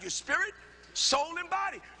tripartite. Your spirit, soul, and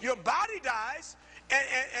body. Your body dies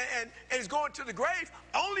and is going to the grave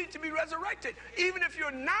only to be resurrected. Even if you're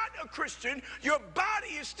not a Christian, your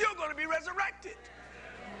body is still going to be resurrected.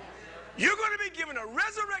 You're going to be given a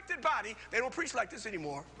resurrected body. They don't preach like this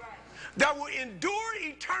anymore. That will endure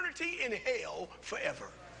eternity in hell forever.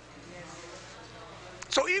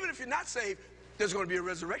 So even if you're not saved, there's going to be a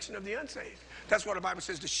resurrection of the unsaved. That's why the Bible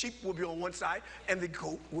says the sheep will be on one side and the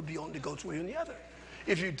goat will be on the goats will be on the other.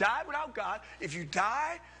 If you die without God, if you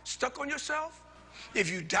die stuck on yourself, if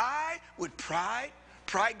you die with pride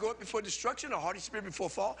goeth before destruction, a haughty spirit before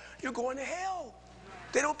fall, you're going to hell.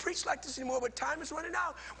 They don't preach like this anymore, but time is running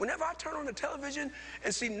out. Whenever I turn on the television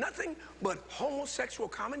and see nothing but homosexual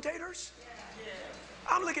commentators,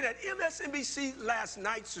 I'm looking at MSNBC last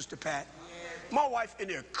night, Sister Pat. My wife in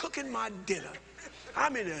there cooking my dinner.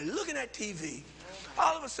 I'm in there looking at TV.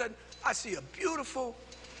 All of a sudden, I see a beautiful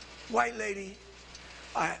white lady,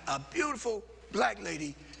 a beautiful black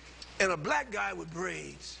lady, and a black guy with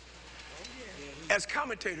braids as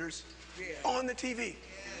commentators on the TV.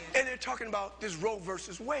 And they're talking about this Roe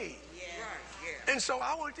versus Wade. And so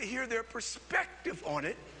I wanted to hear their perspective on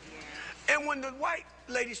it. And when the white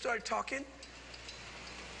lady started talking,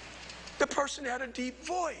 the person had a deep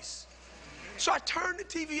voice. So I turned the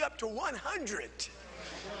TV up to 100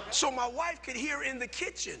 so my wife could hear in the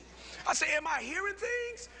kitchen. I say, am I hearing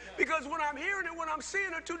things? Because when I'm hearing and when I'm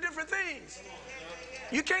seeing are two different things.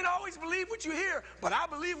 You can't always believe what you hear, but I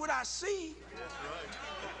believe what I see.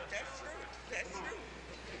 That's true.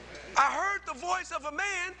 I heard the voice of a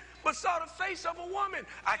man, but saw the face of a woman.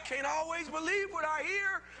 I can't always believe what I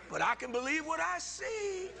hear, but I can believe what I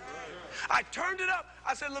see. I turned it up.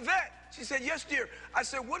 I said, Lavette. She said, yes, dear. I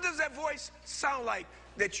said, what does that voice sound like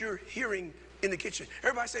that you're hearing in the kitchen?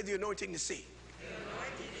 Everybody say the anointing to see.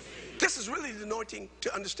 This is really the anointing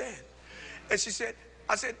to understand. And she said,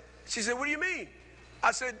 what do you mean?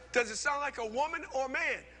 I said, does it sound like a woman or a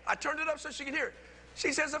man? I turned it up so she could hear it.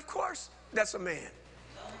 She says, of course, that's a man.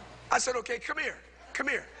 I said, okay, come here. Come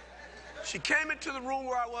here. She came into the room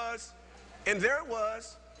where I was, and there it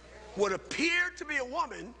was, what appeared to be a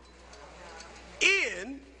woman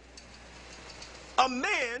in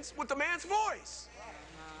with a man's voice.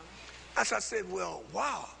 I said, well,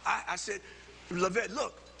 wow. I said, Lavette,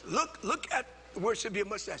 look at where it should be a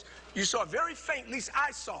mustache. You saw very faint, at least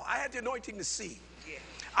I saw. I had the anointing to see.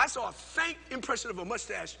 I saw a faint impression of a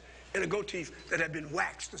mustache and a goatee that had been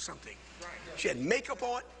waxed or something. She had makeup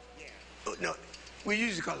on. Oh, no, we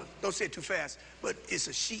usually call it, don't say it too fast, but it's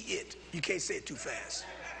a she-it. You can't say it too fast.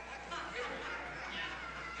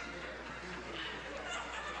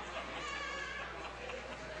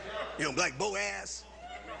 You know, like Boaz.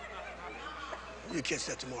 You'll catch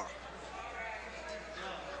that tomorrow.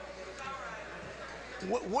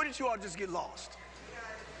 What did you all just get lost?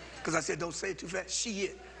 Because I said don't say it too fast.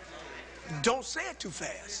 She-it. Don't say it too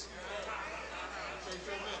fast.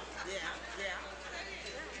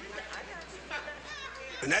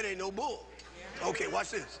 And that ain't no bull. Okay,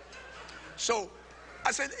 watch this. So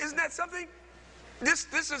I said, isn't that something? This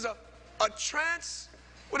is a trans,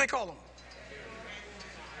 what do they call them?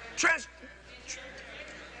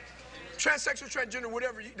 Transsexual, transgender,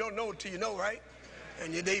 whatever. You don't know until you know, right?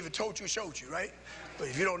 And they even told you, showed you, right? But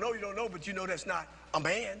if you don't know, you don't know. But you know that's not a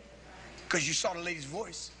man because you saw the lady's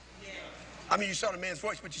voice. I mean, you saw the man's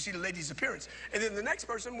voice, but you see the lady's appearance. And then the next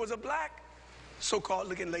person was a black so-called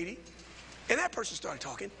looking lady. And that person started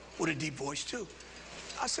talking with a deep voice too.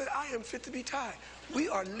 I said, I am fit to be tied. We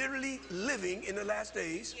are literally living in the last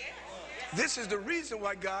days. This is the reason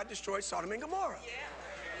why God destroyed Sodom and Gomorrah.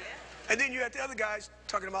 And then you had the other guys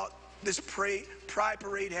talking about this pride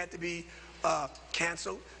parade had to be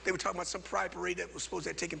canceled. They were talking about some pride parade that was supposed to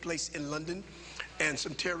have taken place in London, and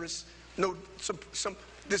some terrorists. No,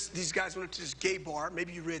 these guys went to this gay bar.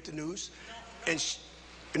 Maybe you read the news. And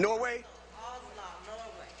in Norway.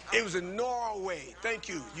 It was in Norway. Thank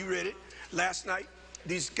you. You read it last night.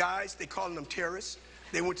 These guys, they calling them terrorists.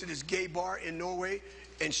 They went to this gay bar in Norway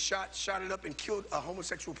and shot it up and killed a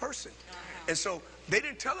homosexual person. And so they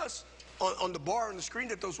didn't tell us on the bar on the screen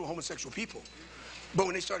that those were homosexual people. But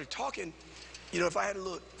when they started talking, you know, if I had a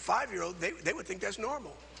little 5-year-old, they would think that's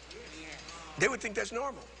normal. They would think that's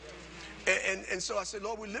normal. And so I said,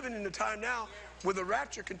 Lord, we're living in a time now where the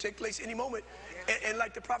rapture can take place any moment. And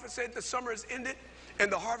like the prophet said, the summer has ended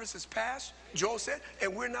and the harvest is past, Joel said,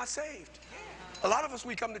 and we're not saved. A lot of us,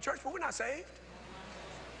 we come to church, but we're not saved.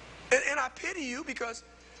 And I pity you, because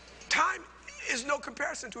time is no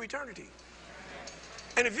comparison to eternity.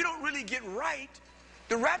 And if you don't really get right,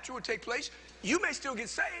 the rapture will take place. You may still get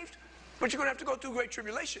saved, but you're going to have to go through great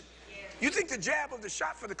tribulation. You think the jab of the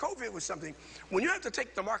shot for the COVID was something. When you have to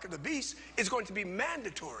take the mark of the beast, it's going to be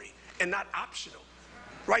mandatory and not optional.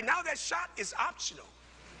 Right now, that shot is optional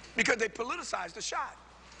because they politicized the shot.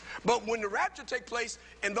 But when the rapture takes place,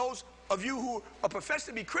 and those of you who are professed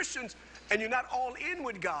to be Christians and you're not all in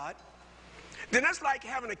with God, then that's like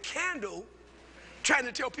having a candle trying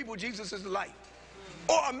to tell people Jesus is the light.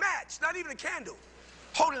 Or a match, not even a candle,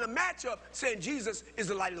 holding a match up saying Jesus is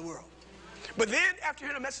the light of the world. But then after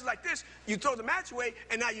hearing a message like this, you throw the match away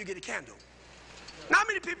and now you get a candle. Not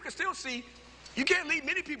many people can still see. You can't lead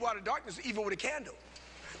many people out of darkness even with a candle.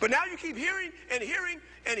 But now you keep hearing and hearing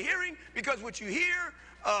and hearing, because what you hear,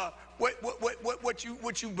 what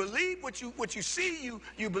you believe, what you see,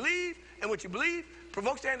 you believe, and what you believe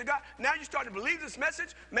provokes the hand of God. Now you start to believe this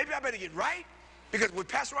message. Maybe I better get right, because what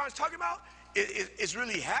Pastor Ron is talking about is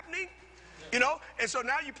really happening, you know. And so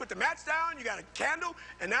now you put the match down, you got a candle,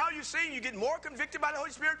 and now you're seeing, you get more convicted by the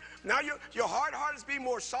Holy Spirit. Now your hard heart is being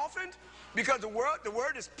more softened, because the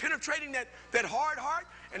word is penetrating that hard heart.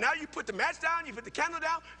 And now you put the match down, you put the candle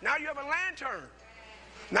down, now you have a lantern.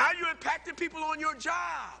 Now you're impacting people on your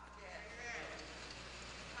job,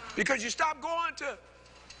 because you stop going to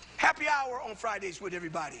happy hour on Fridays with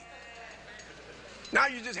everybody. Now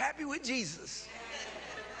you're just happy with Jesus.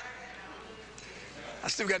 I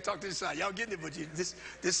still got to talk to this side. Y'all getting it, but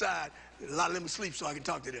this side, a lot of them asleep, so I can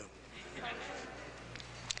talk to them.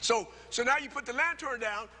 So now you put the lantern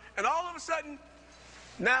down, and all of a sudden,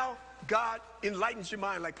 now God enlightens your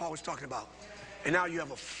mind, like Paul was talking about. And now you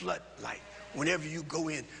have a floodlight. Whenever you go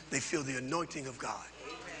in, they feel the anointing of God.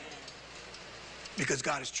 Because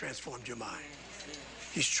God has transformed your mind.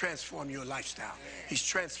 He's transformed your lifestyle. He's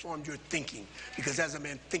transformed your thinking. Because as a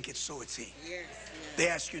man thinketh, so is he. They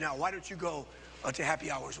ask you now, why don't you go to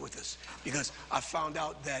happy hours with us? Because I found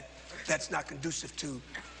out that that's not conducive to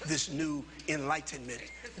this new enlightenment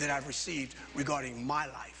that I've received regarding my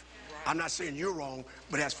life. I'm not saying you're wrong,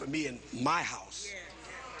 but as for me and my house,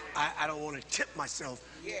 I don't want to tip myself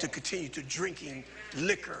to continue to drinking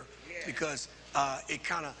liquor, because it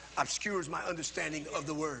kind of obscures my understanding of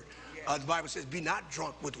the word. The Bible says, be not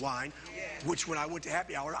drunk with wine, which when I went to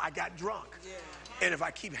happy hour, I got drunk. And if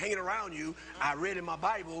I keep hanging around you, I read in my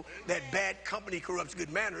Bible that bad company corrupts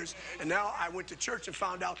good manners. And now I went to church and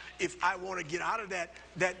found out if I want to get out of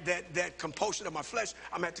that compulsion of my flesh,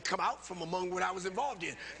 I'm going to have to come out from among what I was involved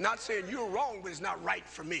in. Not saying you're wrong, but it's not right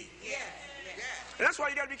for me. And that's why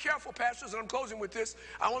you got to be careful, pastors. And I'm closing with this.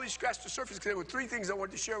 I only scratched the surface because there were 3 things I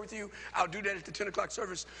wanted to share with you. I'll do that at the 10 o'clock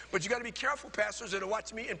service. But you got to be careful, pastors that are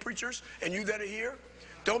watching me, and preachers, and you that are here.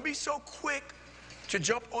 Don't be so quick to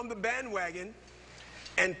jump on the bandwagon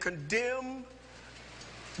and condemn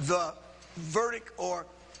the verdict or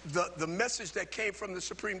the message that came from the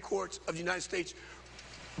Supreme Court of the United States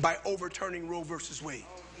by overturning Roe versus Wade.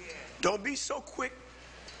 Don't be so quick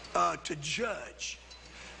to judge,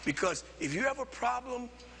 because if you have a problem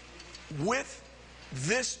with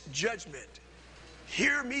this judgment,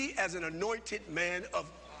 hear me as an anointed man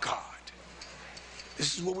of God.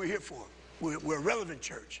 This is what we're here for. We're a relevant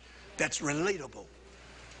church that's relatable.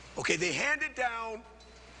 Okay, they handed down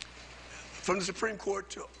from the Supreme Court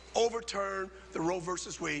to overturn the Roe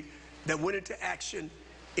versus Wade that went into action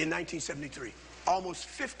in 1973. Almost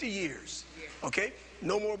 50 years, okay?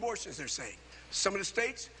 No more abortions, they're saying. Some of the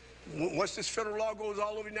states, once this federal law goes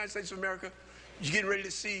all over the United States of America, you're getting ready to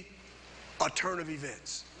see a turn of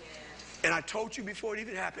events. And I told you before it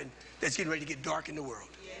even happened, that's getting ready to get dark in the world.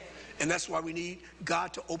 And that's why we need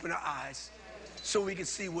God to open our eyes so we can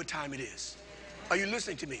see what time it is. Are you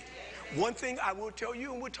listening to me? One thing I will tell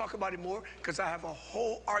you, and we'll talk about it more, because I have a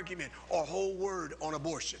whole argument or a whole word on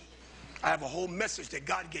abortion. I have a whole message that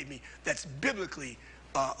God gave me that's biblically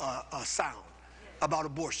sound about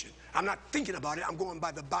abortion. I'm not thinking about it. I'm going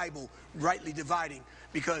by the Bible, rightly dividing,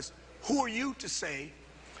 because who are you to say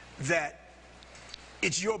that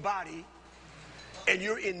it's your body and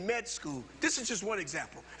you're in med school? This is just one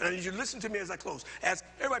example. And I need you to listen to me as I close. Ask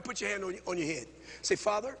everybody, put your hand on your head. Say,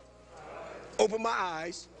 Father, open my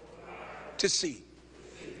eyes to see.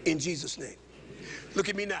 In Jesus' name. Look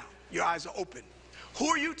at me now. Your eyes are open. Who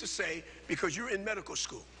are you to say, because you're in medical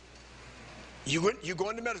school? You're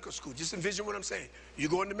going to medical school. Just envision what I'm saying. You're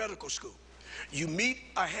going to medical school. You meet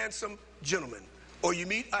a handsome gentleman, or you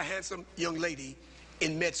meet a handsome young lady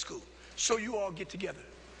in med school. So you all get together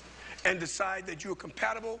and decide that you're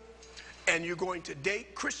compatible and you're going to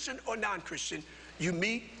date, Christian or non-Christian. You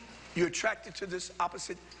meet, you're attracted to this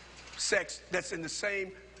opposite sex that's in the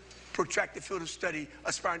same protracted field of study,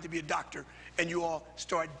 aspiring to be a doctor, and you all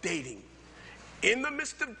start dating. In the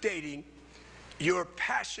midst of dating, your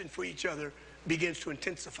passion for each other begins to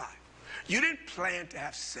intensify. You didn't plan to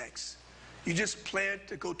have sex. You just planned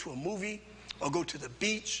to go to a movie or go to the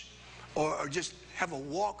beach or just have a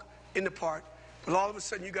walk in the park. But all of a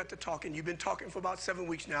sudden you got to talking. You've been talking for about 7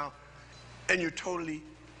 weeks now, and you're totally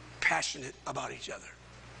passionate about each other.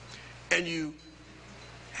 And you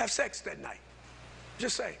have sex that night.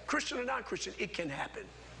 Just say, Christian or non-Christian, it can happen.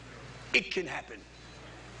 It can happen.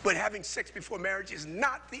 But having sex before marriage is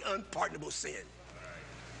not the unpardonable sin.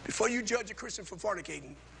 Before you judge a Christian for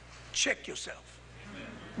fornicating, check yourself.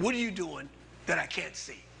 What are you doing that I can't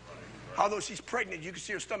see? Although she's pregnant, you can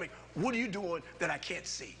see her stomach. What are you doing that I can't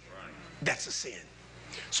see? That's a sin.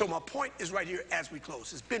 So my point is right here as we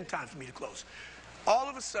close. It's been time for me to close. All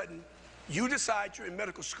of a sudden, you decide you're in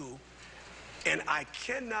medical school, and I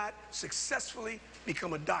cannot successfully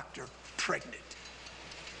become a doctor pregnant.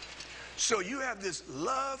 So you have this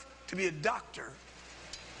love to be a doctor,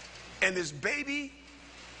 and this baby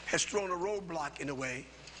has thrown a roadblock in the way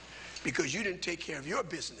because you didn't take care of your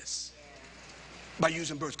business by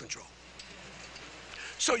using birth control.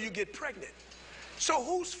 So you get pregnant. So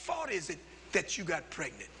whose fault is it that you got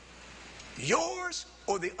pregnant? Yours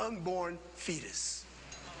or the unborn fetus?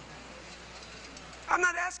 I'm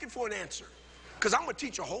not asking for an answer, because I'm going to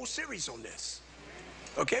teach a whole series on this.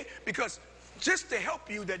 Okay? Because just to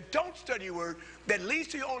help you that don't study your word, that leads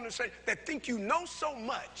to your own understanding, that think you know so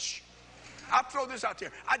much, I'll throw this out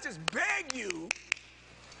there. I just beg you,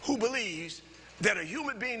 who believes that a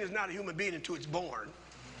human being is not a human being until it's born.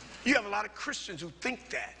 You have a lot of Christians who think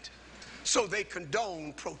that, so they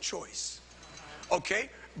condone pro-choice. Okay?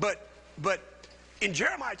 But in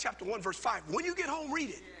Jeremiah chapter 1 verse 5, when you get home, read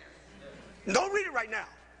it. Don't read it right now.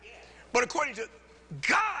 But according to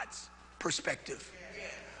God's perspective,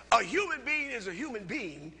 a human being is a human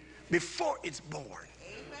being before it's born.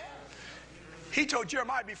 He told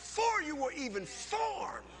Jeremiah, before you were even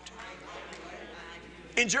formed,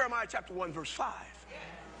 in Jeremiah chapter 1 verse 5,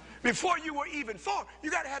 before you were even formed,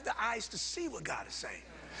 you got to have the eyes to see what God is saying.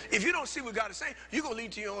 If you don't see what God is saying, you're going to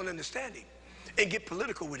lead to your own understanding and get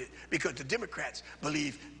political with it, because the Democrats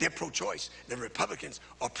believe they're pro-choice, the Republicans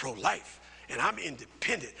are pro-life, and I'm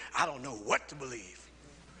independent. I don't know what to believe.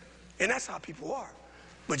 And that's how people are.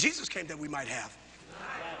 But Jesus came that we might have.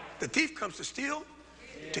 The thief comes to steal,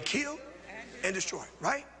 to kill, and destroy,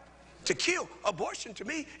 right? To kill. Abortion to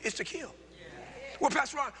me is to kill. Well,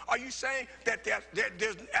 Pastor Ron, are you saying that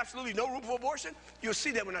there's absolutely no room for abortion? You'll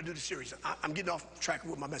see that when I do the series. I'm getting off track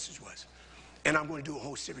of what my message was. And I'm going to do a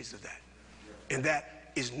whole series of that. And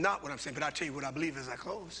that is not what I'm saying, but I'll tell you what I believe as I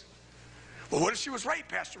close. Well, what if she was raped,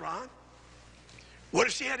 Pastor Ron? What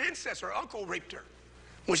if she had incest? Her uncle raped her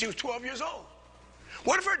when she was 12 years old?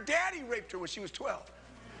 What if her daddy raped her when she was 12?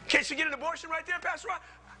 Can't she get an abortion right there, Pastor Ron?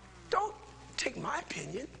 Don't take my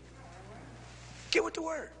opinion. Get with the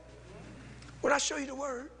word. When I show you the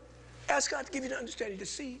word, ask God to give you the understanding to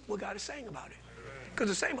see what God is saying about it. Because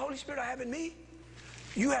the same Holy Spirit I have in me,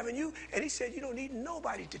 you have in you. And he said you don't need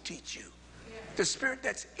nobody to teach you. The Spirit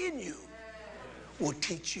that's in you will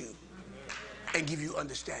teach you and give you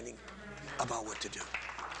understanding about what to do.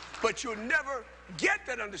 But you'll never get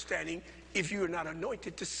that understanding if you are not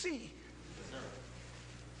anointed to see.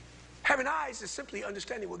 Having eyes is simply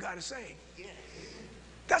understanding what God is saying.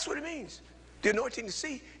 That's what it means. The anointing to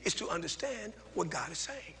see is to understand what God is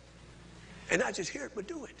saying. And not just hear it, but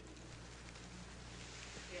do it.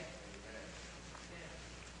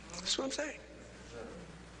 That's what I'm saying.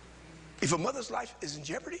 If a mother's life is in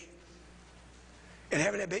jeopardy, and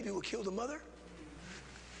having that baby will kill the mother,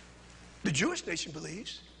 the Jewish nation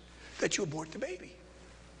believes that you abort the baby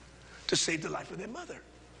to save the life of their mother.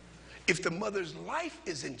 If the mother's life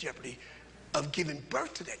is in jeopardy of giving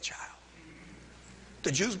birth to that child,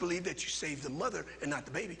 the Jews believe that you save the mother and not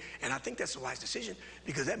the baby. And I think that's a wise decision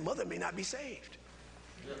because that mother may not be saved.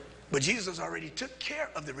 But Jesus already took care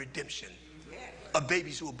of the redemption of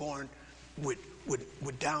babies who were born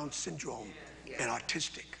with Down syndrome and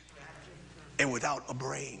autistic and without a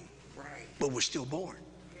brain, but were still born.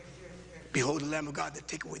 Behold the Lamb of God that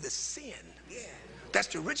take away the sin. That's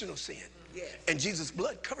the original sin. And Jesus'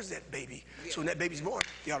 blood covers that baby. So when that baby's born,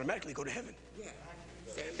 they automatically go to heaven.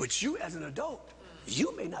 But you as an adult,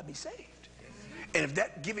 you may not be saved. And if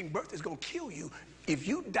that giving birth is going to kill you, if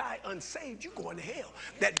you die unsaved, you're going to hell.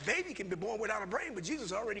 That baby can be born without a brain, but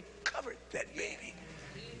Jesus already covered that baby.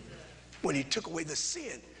 When he took away the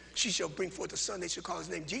sin, she shall bring forth a son, they shall call his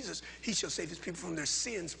name Jesus. He shall save his people from their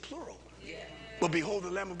sins, plural. But behold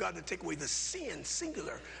the Lamb of God to take away the sin,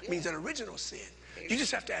 singular, means an original sin. You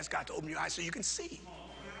just have to ask God to open your eyes so you can see.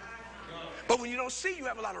 But when you don't see, you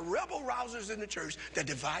have a lot of rebel rousers in the church that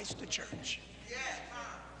divides the church.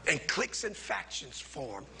 And cliques and factions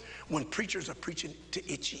form when preachers are preaching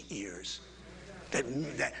to itchy ears that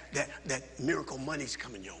miracle money's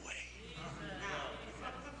coming your way.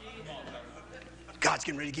 God's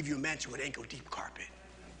getting ready to give you a mansion with ankle-deep carpet.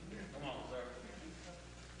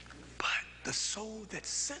 But the soul that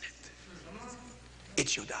sinneth, it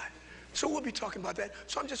shall die. So we'll be talking about that.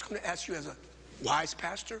 So I'm just going to ask you as a wise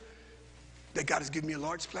pastor that God has given me a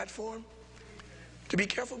large platform to be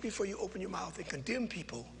careful before you open your mouth and condemn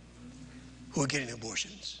people who are getting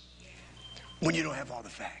abortions when you don't have all the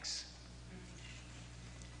facts.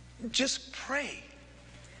 Just pray.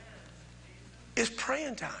 It's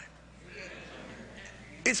praying time.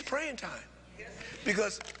 It's praying time.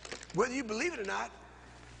 Because whether you believe it or not,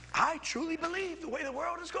 I truly believe the way the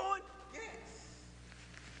world is going,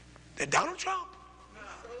 that Donald Trump,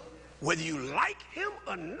 whether you like him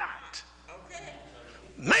or not,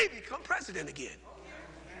 may become president again.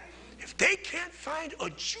 If they can't find a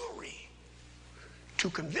jury to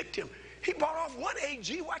convict him, he bought off one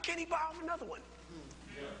AG, why can't he buy off another one?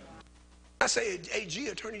 I say AG,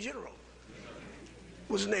 Attorney General.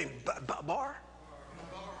 What's his name? Barr?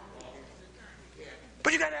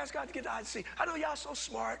 But you got to ask God to get the eyes to see. I know y'all so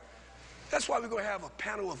smart. That's why we're going to have a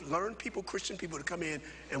panel of learned people, Christian people to come in,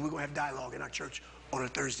 and we're going to have dialogue in our church on a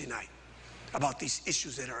Thursday night about these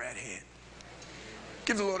issues that are at hand.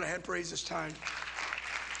 Give the Lord a hand praise this time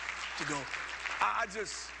to go. I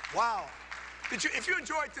just, wow. If you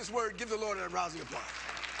enjoyed this word, give the Lord a rousing applause.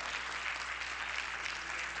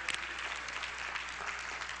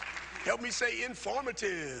 Help me say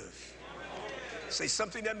informative. Say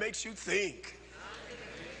something that makes you think.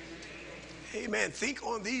 Amen. Think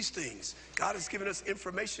on these things. God has given us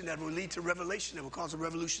information that will lead to revelation, that will cause a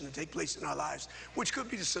revolution to take place in our lives, which could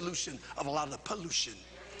be the solution of a lot of the pollution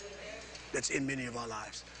that's in many of our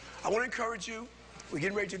lives. I want to encourage you. We're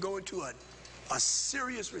getting ready to go into a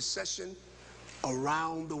serious recession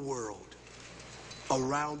around the world.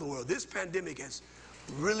 Around the world. This pandemic has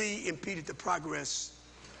really impeded the progress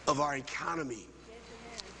of our economy,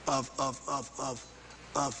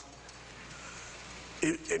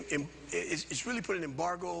 it's really put an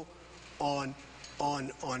embargo on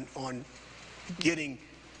getting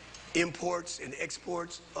imports and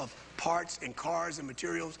exports of parts and cars and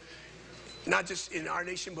materials, not just in our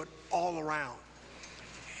nation, but all around.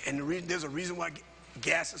 And there's a reason why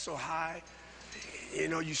gas is so high. You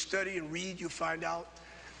know, you study and read, you find out.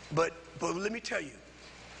 But let me tell you,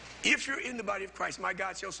 if you're in the body of Christ, my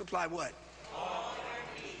God shall supply what? All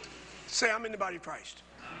say, I'm in the body of Christ.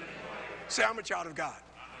 Say, I'm a child of God.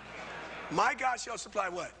 My God shall supply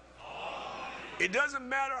what? It doesn't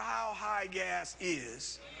matter how high gas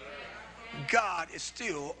is, God is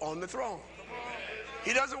still on the throne.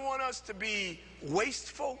 He doesn't want us to be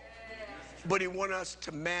wasteful, but he wants us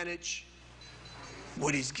to manage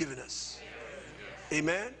what he's given us.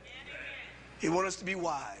 Amen? He wants us to be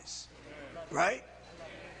wise, right?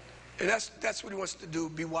 And that's what he wants us to do,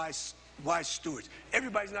 be wise stewards.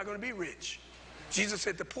 Everybody's not going to be rich. Jesus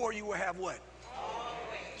said the poor you will have what?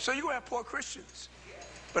 So you're going to have poor Christians.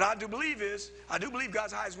 But I do believe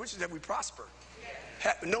God's highest wishes that we prosper.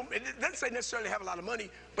 It doesn't say necessarily have a lot of money,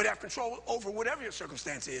 but have control over whatever your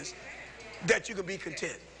circumstance is, that you can be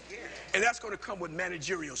content. And that's going to come with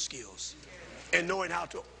managerial skills and knowing how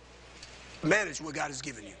to manage what God has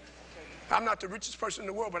given you. I'm not the richest person in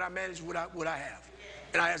the world, but I manage what I have.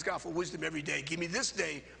 And I ask God for wisdom every day. Give me this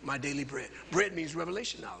day my daily bread. Bread means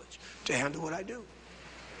revelation knowledge to handle what I do.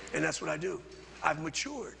 And that's what I do. I've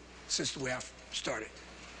matured since the way I've Start it.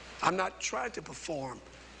 I'm not trying to perform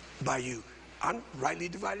by you. I'm rightly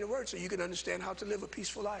dividing the word so you can understand how to live a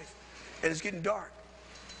peaceful life. And it's getting dark.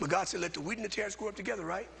 But God said, let the wheat and the tares grow up together,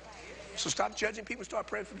 right? So stop judging people, start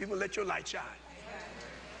praying for people, and let your light shine.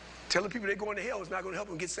 Telling people they're going to hell is not going to help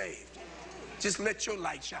them get saved. Just let your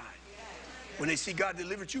light shine when they see God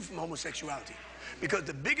delivered you from homosexuality. Because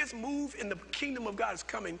the biggest move in the kingdom of God is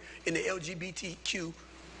coming in the LGBTQ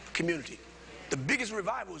community. The biggest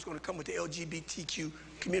revival is going to come with the LGBTQ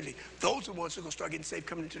community. Those are the ones who are going to start getting saved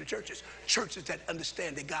coming into the churches. Churches that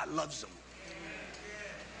understand that God loves them.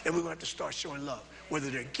 And we're going to have to start showing love. Whether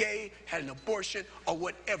they're gay, had an abortion, or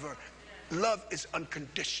whatever, love is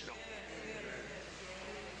unconditional.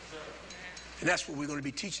 And that's what we're going to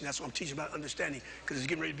be teaching. That's what I'm teaching about understanding, because there's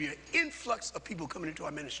getting ready to be an influx of people coming into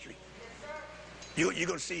our ministry. You're going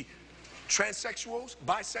to see transsexuals,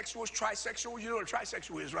 bisexuals, trisexuals. You know what a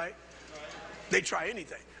trisexual is, right? They try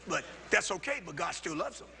anything. But that's okay, but God still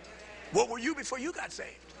loves them. What were you before you got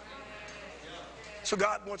saved? So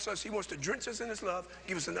God wants us, he wants to drench us in his love,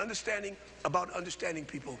 give us an understanding about understanding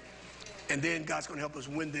people. And then God's going to help us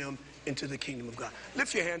win them into the kingdom of God.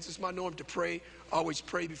 Lift your hands. It's my norm to pray. Always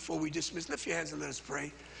pray before we dismiss. Lift your hands and let us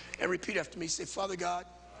pray. And repeat after me. Say, Father God,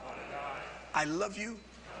 I love you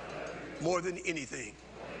more than anything.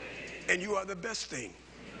 And you are the best thing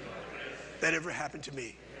that ever happened to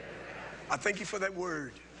me. I thank you for that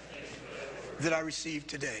word that I received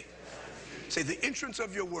today. Say, the entrance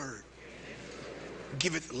of your word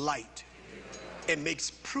giveth light and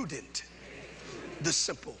makes prudent the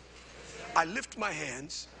simple. I lift my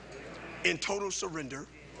hands in total surrender,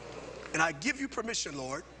 and I give you permission,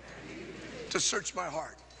 Lord, to search my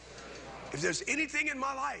heart. If there's anything in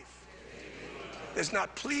my life that's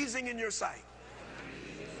not pleasing in your sight,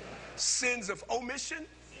 sins of omission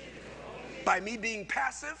by me being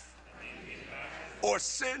passive, or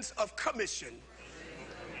sins of commission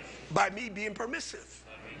by me being permissive,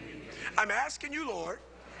 I'm asking you, Lord,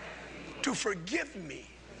 to forgive me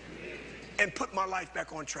and put my life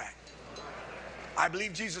back on track. I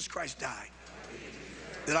believe Jesus Christ died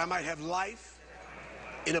that I might have life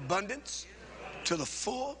in abundance to the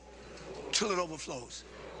full till it overflows.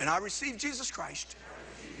 And I receive Jesus Christ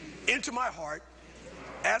into my heart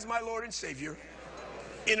as my Lord and Savior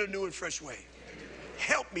in a new and fresh way.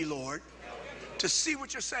 Help me, Lord, to see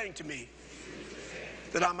what you're saying to me,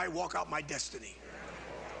 that I might walk out my destiny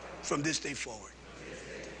from this day forward.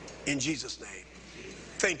 In Jesus' name.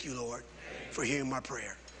 Thank you, Lord, for hearing my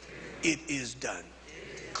prayer. It is done.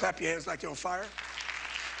 Clap your hands like you're on fire.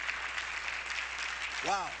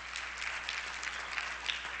 Wow.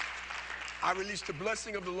 I release the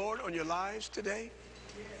blessing of the Lord on your lives today,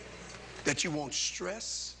 that you won't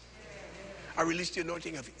stress. I release the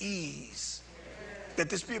anointing of ease, that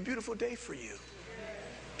this be a beautiful day for you.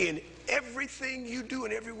 In everything you do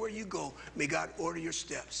and everywhere you go, may God order your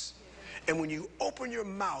steps. And when you open your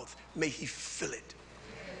mouth, may he fill it.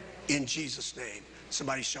 In Jesus' name.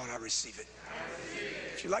 Somebody shout, I receive it.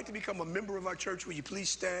 If you'd like to become a member of our church, will you please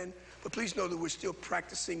stand? But please know that we're still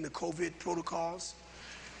practicing the COVID protocols.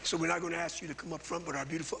 So we're not going to ask you to come up front, but our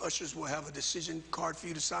beautiful ushers will have a decision card for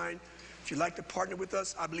you to sign. If you'd like to partner with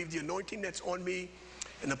us, I believe the anointing that's on me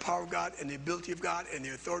and the power of God and the ability of God and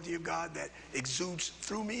the authority of God that exudes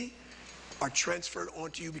through me are transferred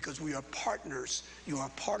onto you, because we are partners. You are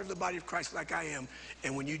part of the body of Christ like I am.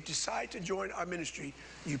 And when you decide to join our ministry,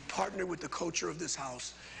 you partner with the culture of this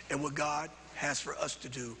house and what God has for us to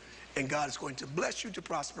do. And God is going to bless you to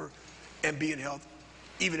prosper and be in health,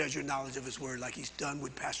 even as your knowledge of his word, like he's done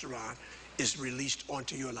with Pastor Ron, is released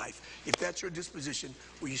onto your life. If that's your disposition,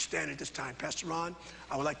 will you stand at this time? Pastor Ron,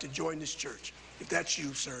 I would like to join this church. If that's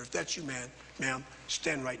you, sir, if that's you, ma'am,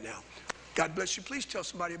 stand right now. God bless you. Please tell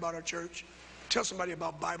somebody about our church. Tell somebody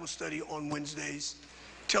about Bible study on Wednesdays.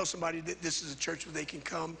 Tell somebody that this is a church where they can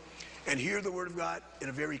come and hear the word of God in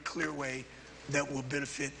a very clear way that will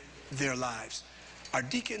benefit their lives. Our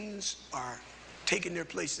deacons are taking their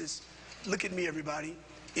places. Look at me, everybody.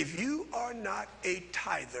 If you are not a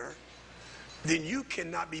tither, then you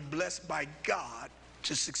cannot be blessed by God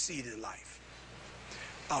to succeed in life.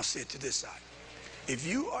 I'll say it to this side. If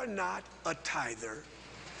you are not a tither,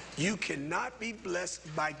 you cannot be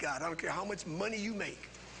blessed by God. I don't care how much money you make.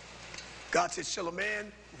 God says, shall a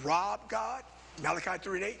man rob God? Malachi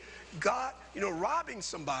 3:8. God, robbing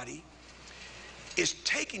somebody is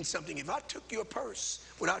taking something. If I took your purse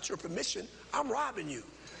without your permission, I'm robbing you.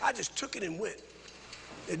 I just took it and went.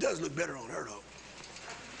 It does look better on her,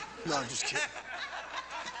 though. No, I'm just kidding.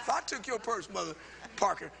 If I took your purse, Mother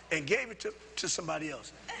Parker, and gave it to somebody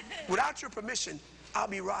else, without your permission, I'll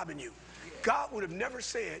be robbing you. God would have never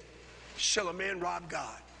said, shall a man rob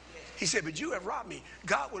God? He said, but you have robbed me.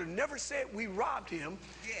 God would have never said we robbed him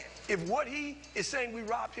if what he is saying we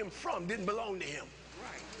robbed him from didn't belong to him.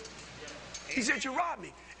 Right. He said, you robbed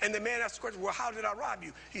me. And the man asked the question, well, how did I rob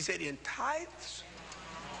you? He said, in tithes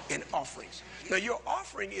and offerings. Now, your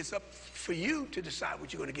offering is up for you to decide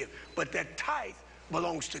what you're going to give. But that tithe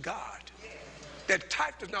belongs to God. That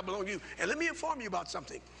tithe does not belong to you. And let me inform you about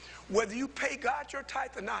something. Whether you pay God your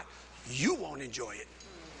tithe or not, you won't enjoy it.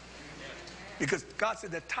 Because God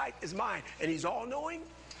said the tithe is mine. And he's all-knowing.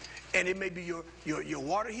 And it may be your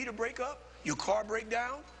water heater break up, your car break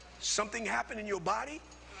down, something happened in your body.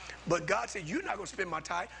 But God said, you're not going to spend my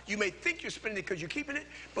tithe. You may think you're spending it because you're keeping it,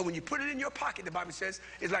 but when you put it in your pocket, the Bible says,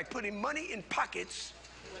 it's like putting money in pockets.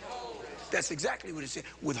 That's exactly what it said,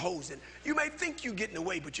 with holes in it. You may think you're getting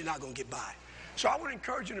away, but you're not going to get by. So I want to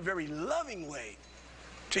encourage you in a very loving way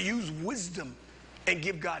to use wisdom and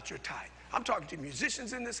give God your tithe. I'm talking to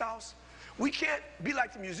musicians in this house. We can't be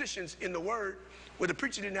like the musicians in the Word where the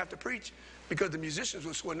preacher didn't have to preach because the musicians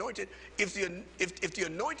were so anointed. If the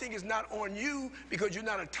anointing is not on you because you're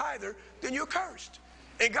not a tither, then you're cursed.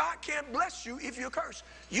 And God can't bless you if you're cursed.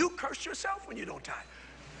 You curse yourself when you don't tithe.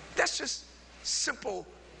 That's just simple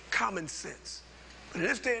common sense. But in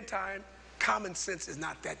this day and time, common sense is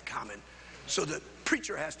not that common. So the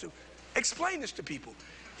preacher has to explain this to people.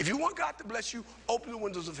 If you want God to bless you, open the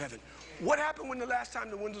windows of heaven. What happened when the last time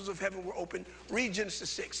the windows of heaven were open? Read Genesis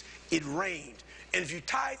 6. It rained. And if you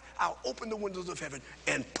tithe, I'll open the windows of heaven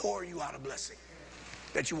and pour you out a blessing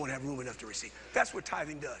that you won't have room enough to receive. That's what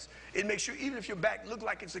tithing does. It makes sure even if your back looks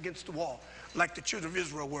like it's against the wall, like the children of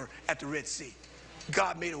Israel were at the Red Sea,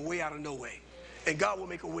 God made a way out of no way. And God will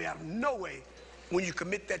make a way out of no way when you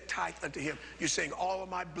commit that tithe unto him. You're saying all of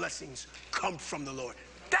my blessings come from the Lord.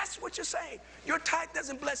 That's what you're saying. Your tithe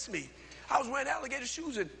doesn't bless me. I was wearing alligator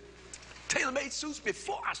shoes and tailor-made suits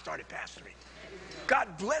before I started pastoring.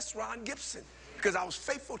 God bless Ron Gibson because I was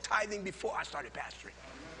faithful tithing before I started pastoring.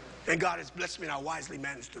 And God has blessed me and I wisely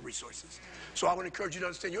managed the resources. So I want to encourage you to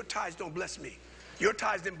understand your tithes don't bless me. Your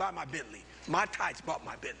tithes didn't buy my Bentley. My tithes bought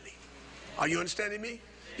my Bentley. Are you understanding me?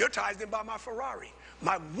 Your tithes didn't buy my Ferrari.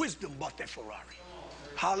 My wisdom bought that Ferrari.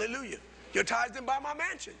 Hallelujah. Your tithes didn't buy my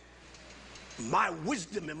mansion. My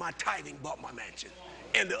wisdom and my tithing bought my mansion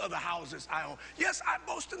and the other houses I own. Yes, I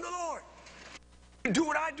boast in the Lord. Do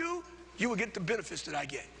what I do, you will get the benefits that I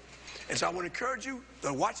get. And so I want to encourage you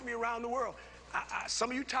to watch me around the world.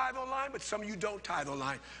 Some of you tithe online, but some of you don't tithe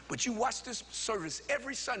online. But you watch this service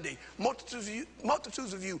every Sunday.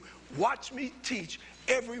 Multitudes of you watch me teach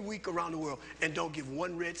every week around the world and don't give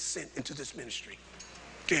one red cent into this ministry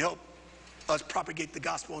to help us propagate the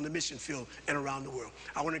gospel on the mission field and around the world.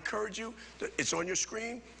 I want to encourage you. It's on your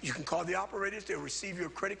screen. You can call the operators. They'll receive your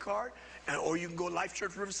credit card. Or you can go to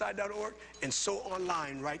lifechurchriverside.org and sow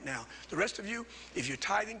online right now. The rest of you, if you're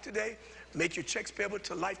tithing today, make your checks payable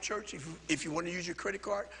to Life Church. If you want to use your credit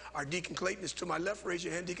card, our Deacon Clayton is to my left. Raise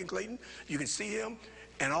your hand, Deacon Clayton. You can see him.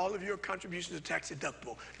 And all of your contributions are tax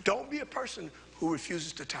deductible. Don't be a person who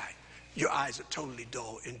refuses to tithe. Your eyes are totally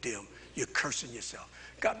dull and dim. You're cursing yourself.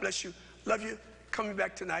 God bless you. Love you. Coming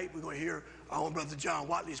back tonight, we're going to hear our own brother John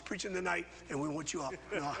Watley is preaching tonight, and we want you all.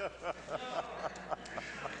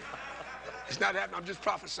 It's not happening. I'm just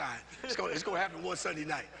prophesying. It's going to happen one Sunday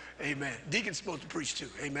night. Amen. Deacon's supposed to preach too.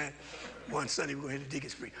 Amen. One Sunday, we're going to hear the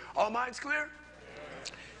deacons preach. All minds clear?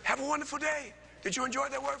 Have a wonderful day. Did you enjoy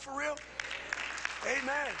that word for real?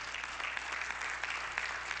 Amen.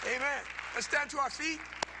 Amen. Let's stand to our feet.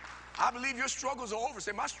 I believe your struggles are over.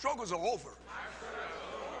 Say, my struggles are over.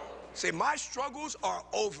 Say, my struggles are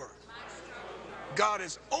over. God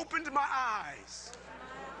has opened my eyes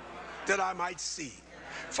that I might see.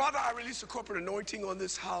 Father, I release a corporate anointing on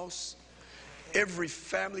this house. Every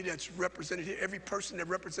family that's represented here, every person that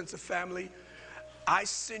represents a family, I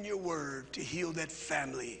send your word to heal that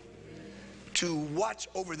family, to watch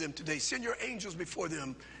over them today. Send your angels before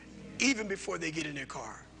them, even before they get in their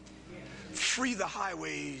car. Free the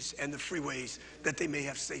highways and the freeways that they may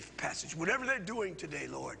have safe passage. Whatever they're doing today,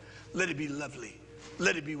 Lord, let it be lovely.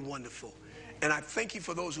 Let it be wonderful. And I thank you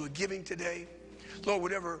for those who are giving today. Lord,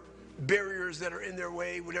 whatever barriers that are in their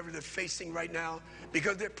way, whatever they're facing right now,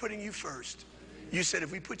 because they're putting you first. You said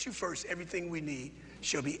if we put you first, everything we need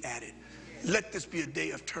shall be added. Let this be a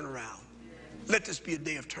day of turnaround. Let this be a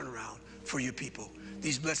day of turnaround for your people.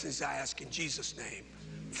 These blessings I ask in Jesus' name.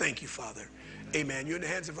 Thank you, Father. Amen. You're in the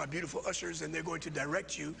hands of our beautiful ushers, and they're going to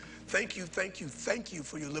direct you. Thank you, thank you, thank you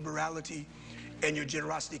for your liberality and your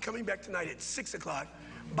generosity. Coming back tonight at 6 o'clock,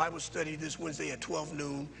 Bible study this Wednesday at 12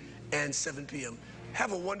 noon and 7 p.m.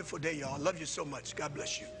 Have a wonderful day, y'all. Love you so much. God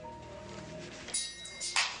bless you.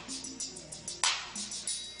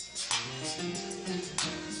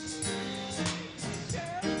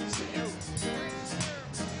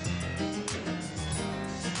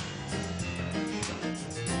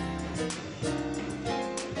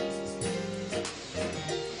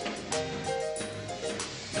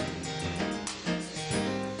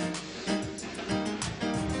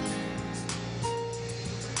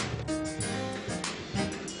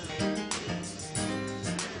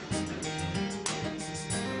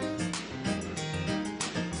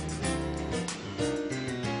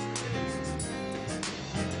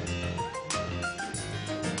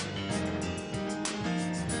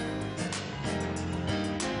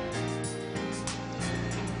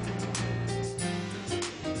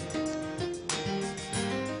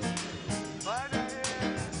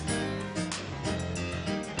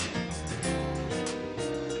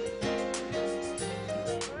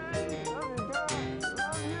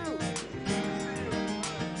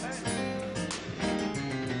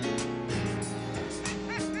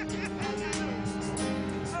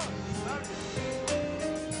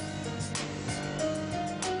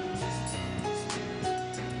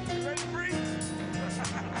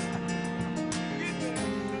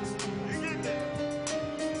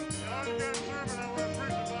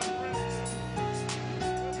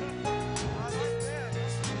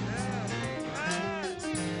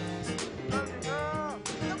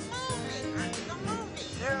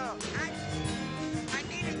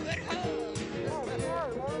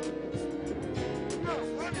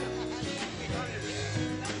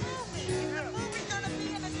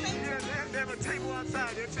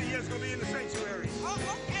 outside. They'll tell you it's going to be in the sanctuary.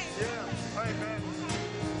 Oh, okay. Yeah. All right, man.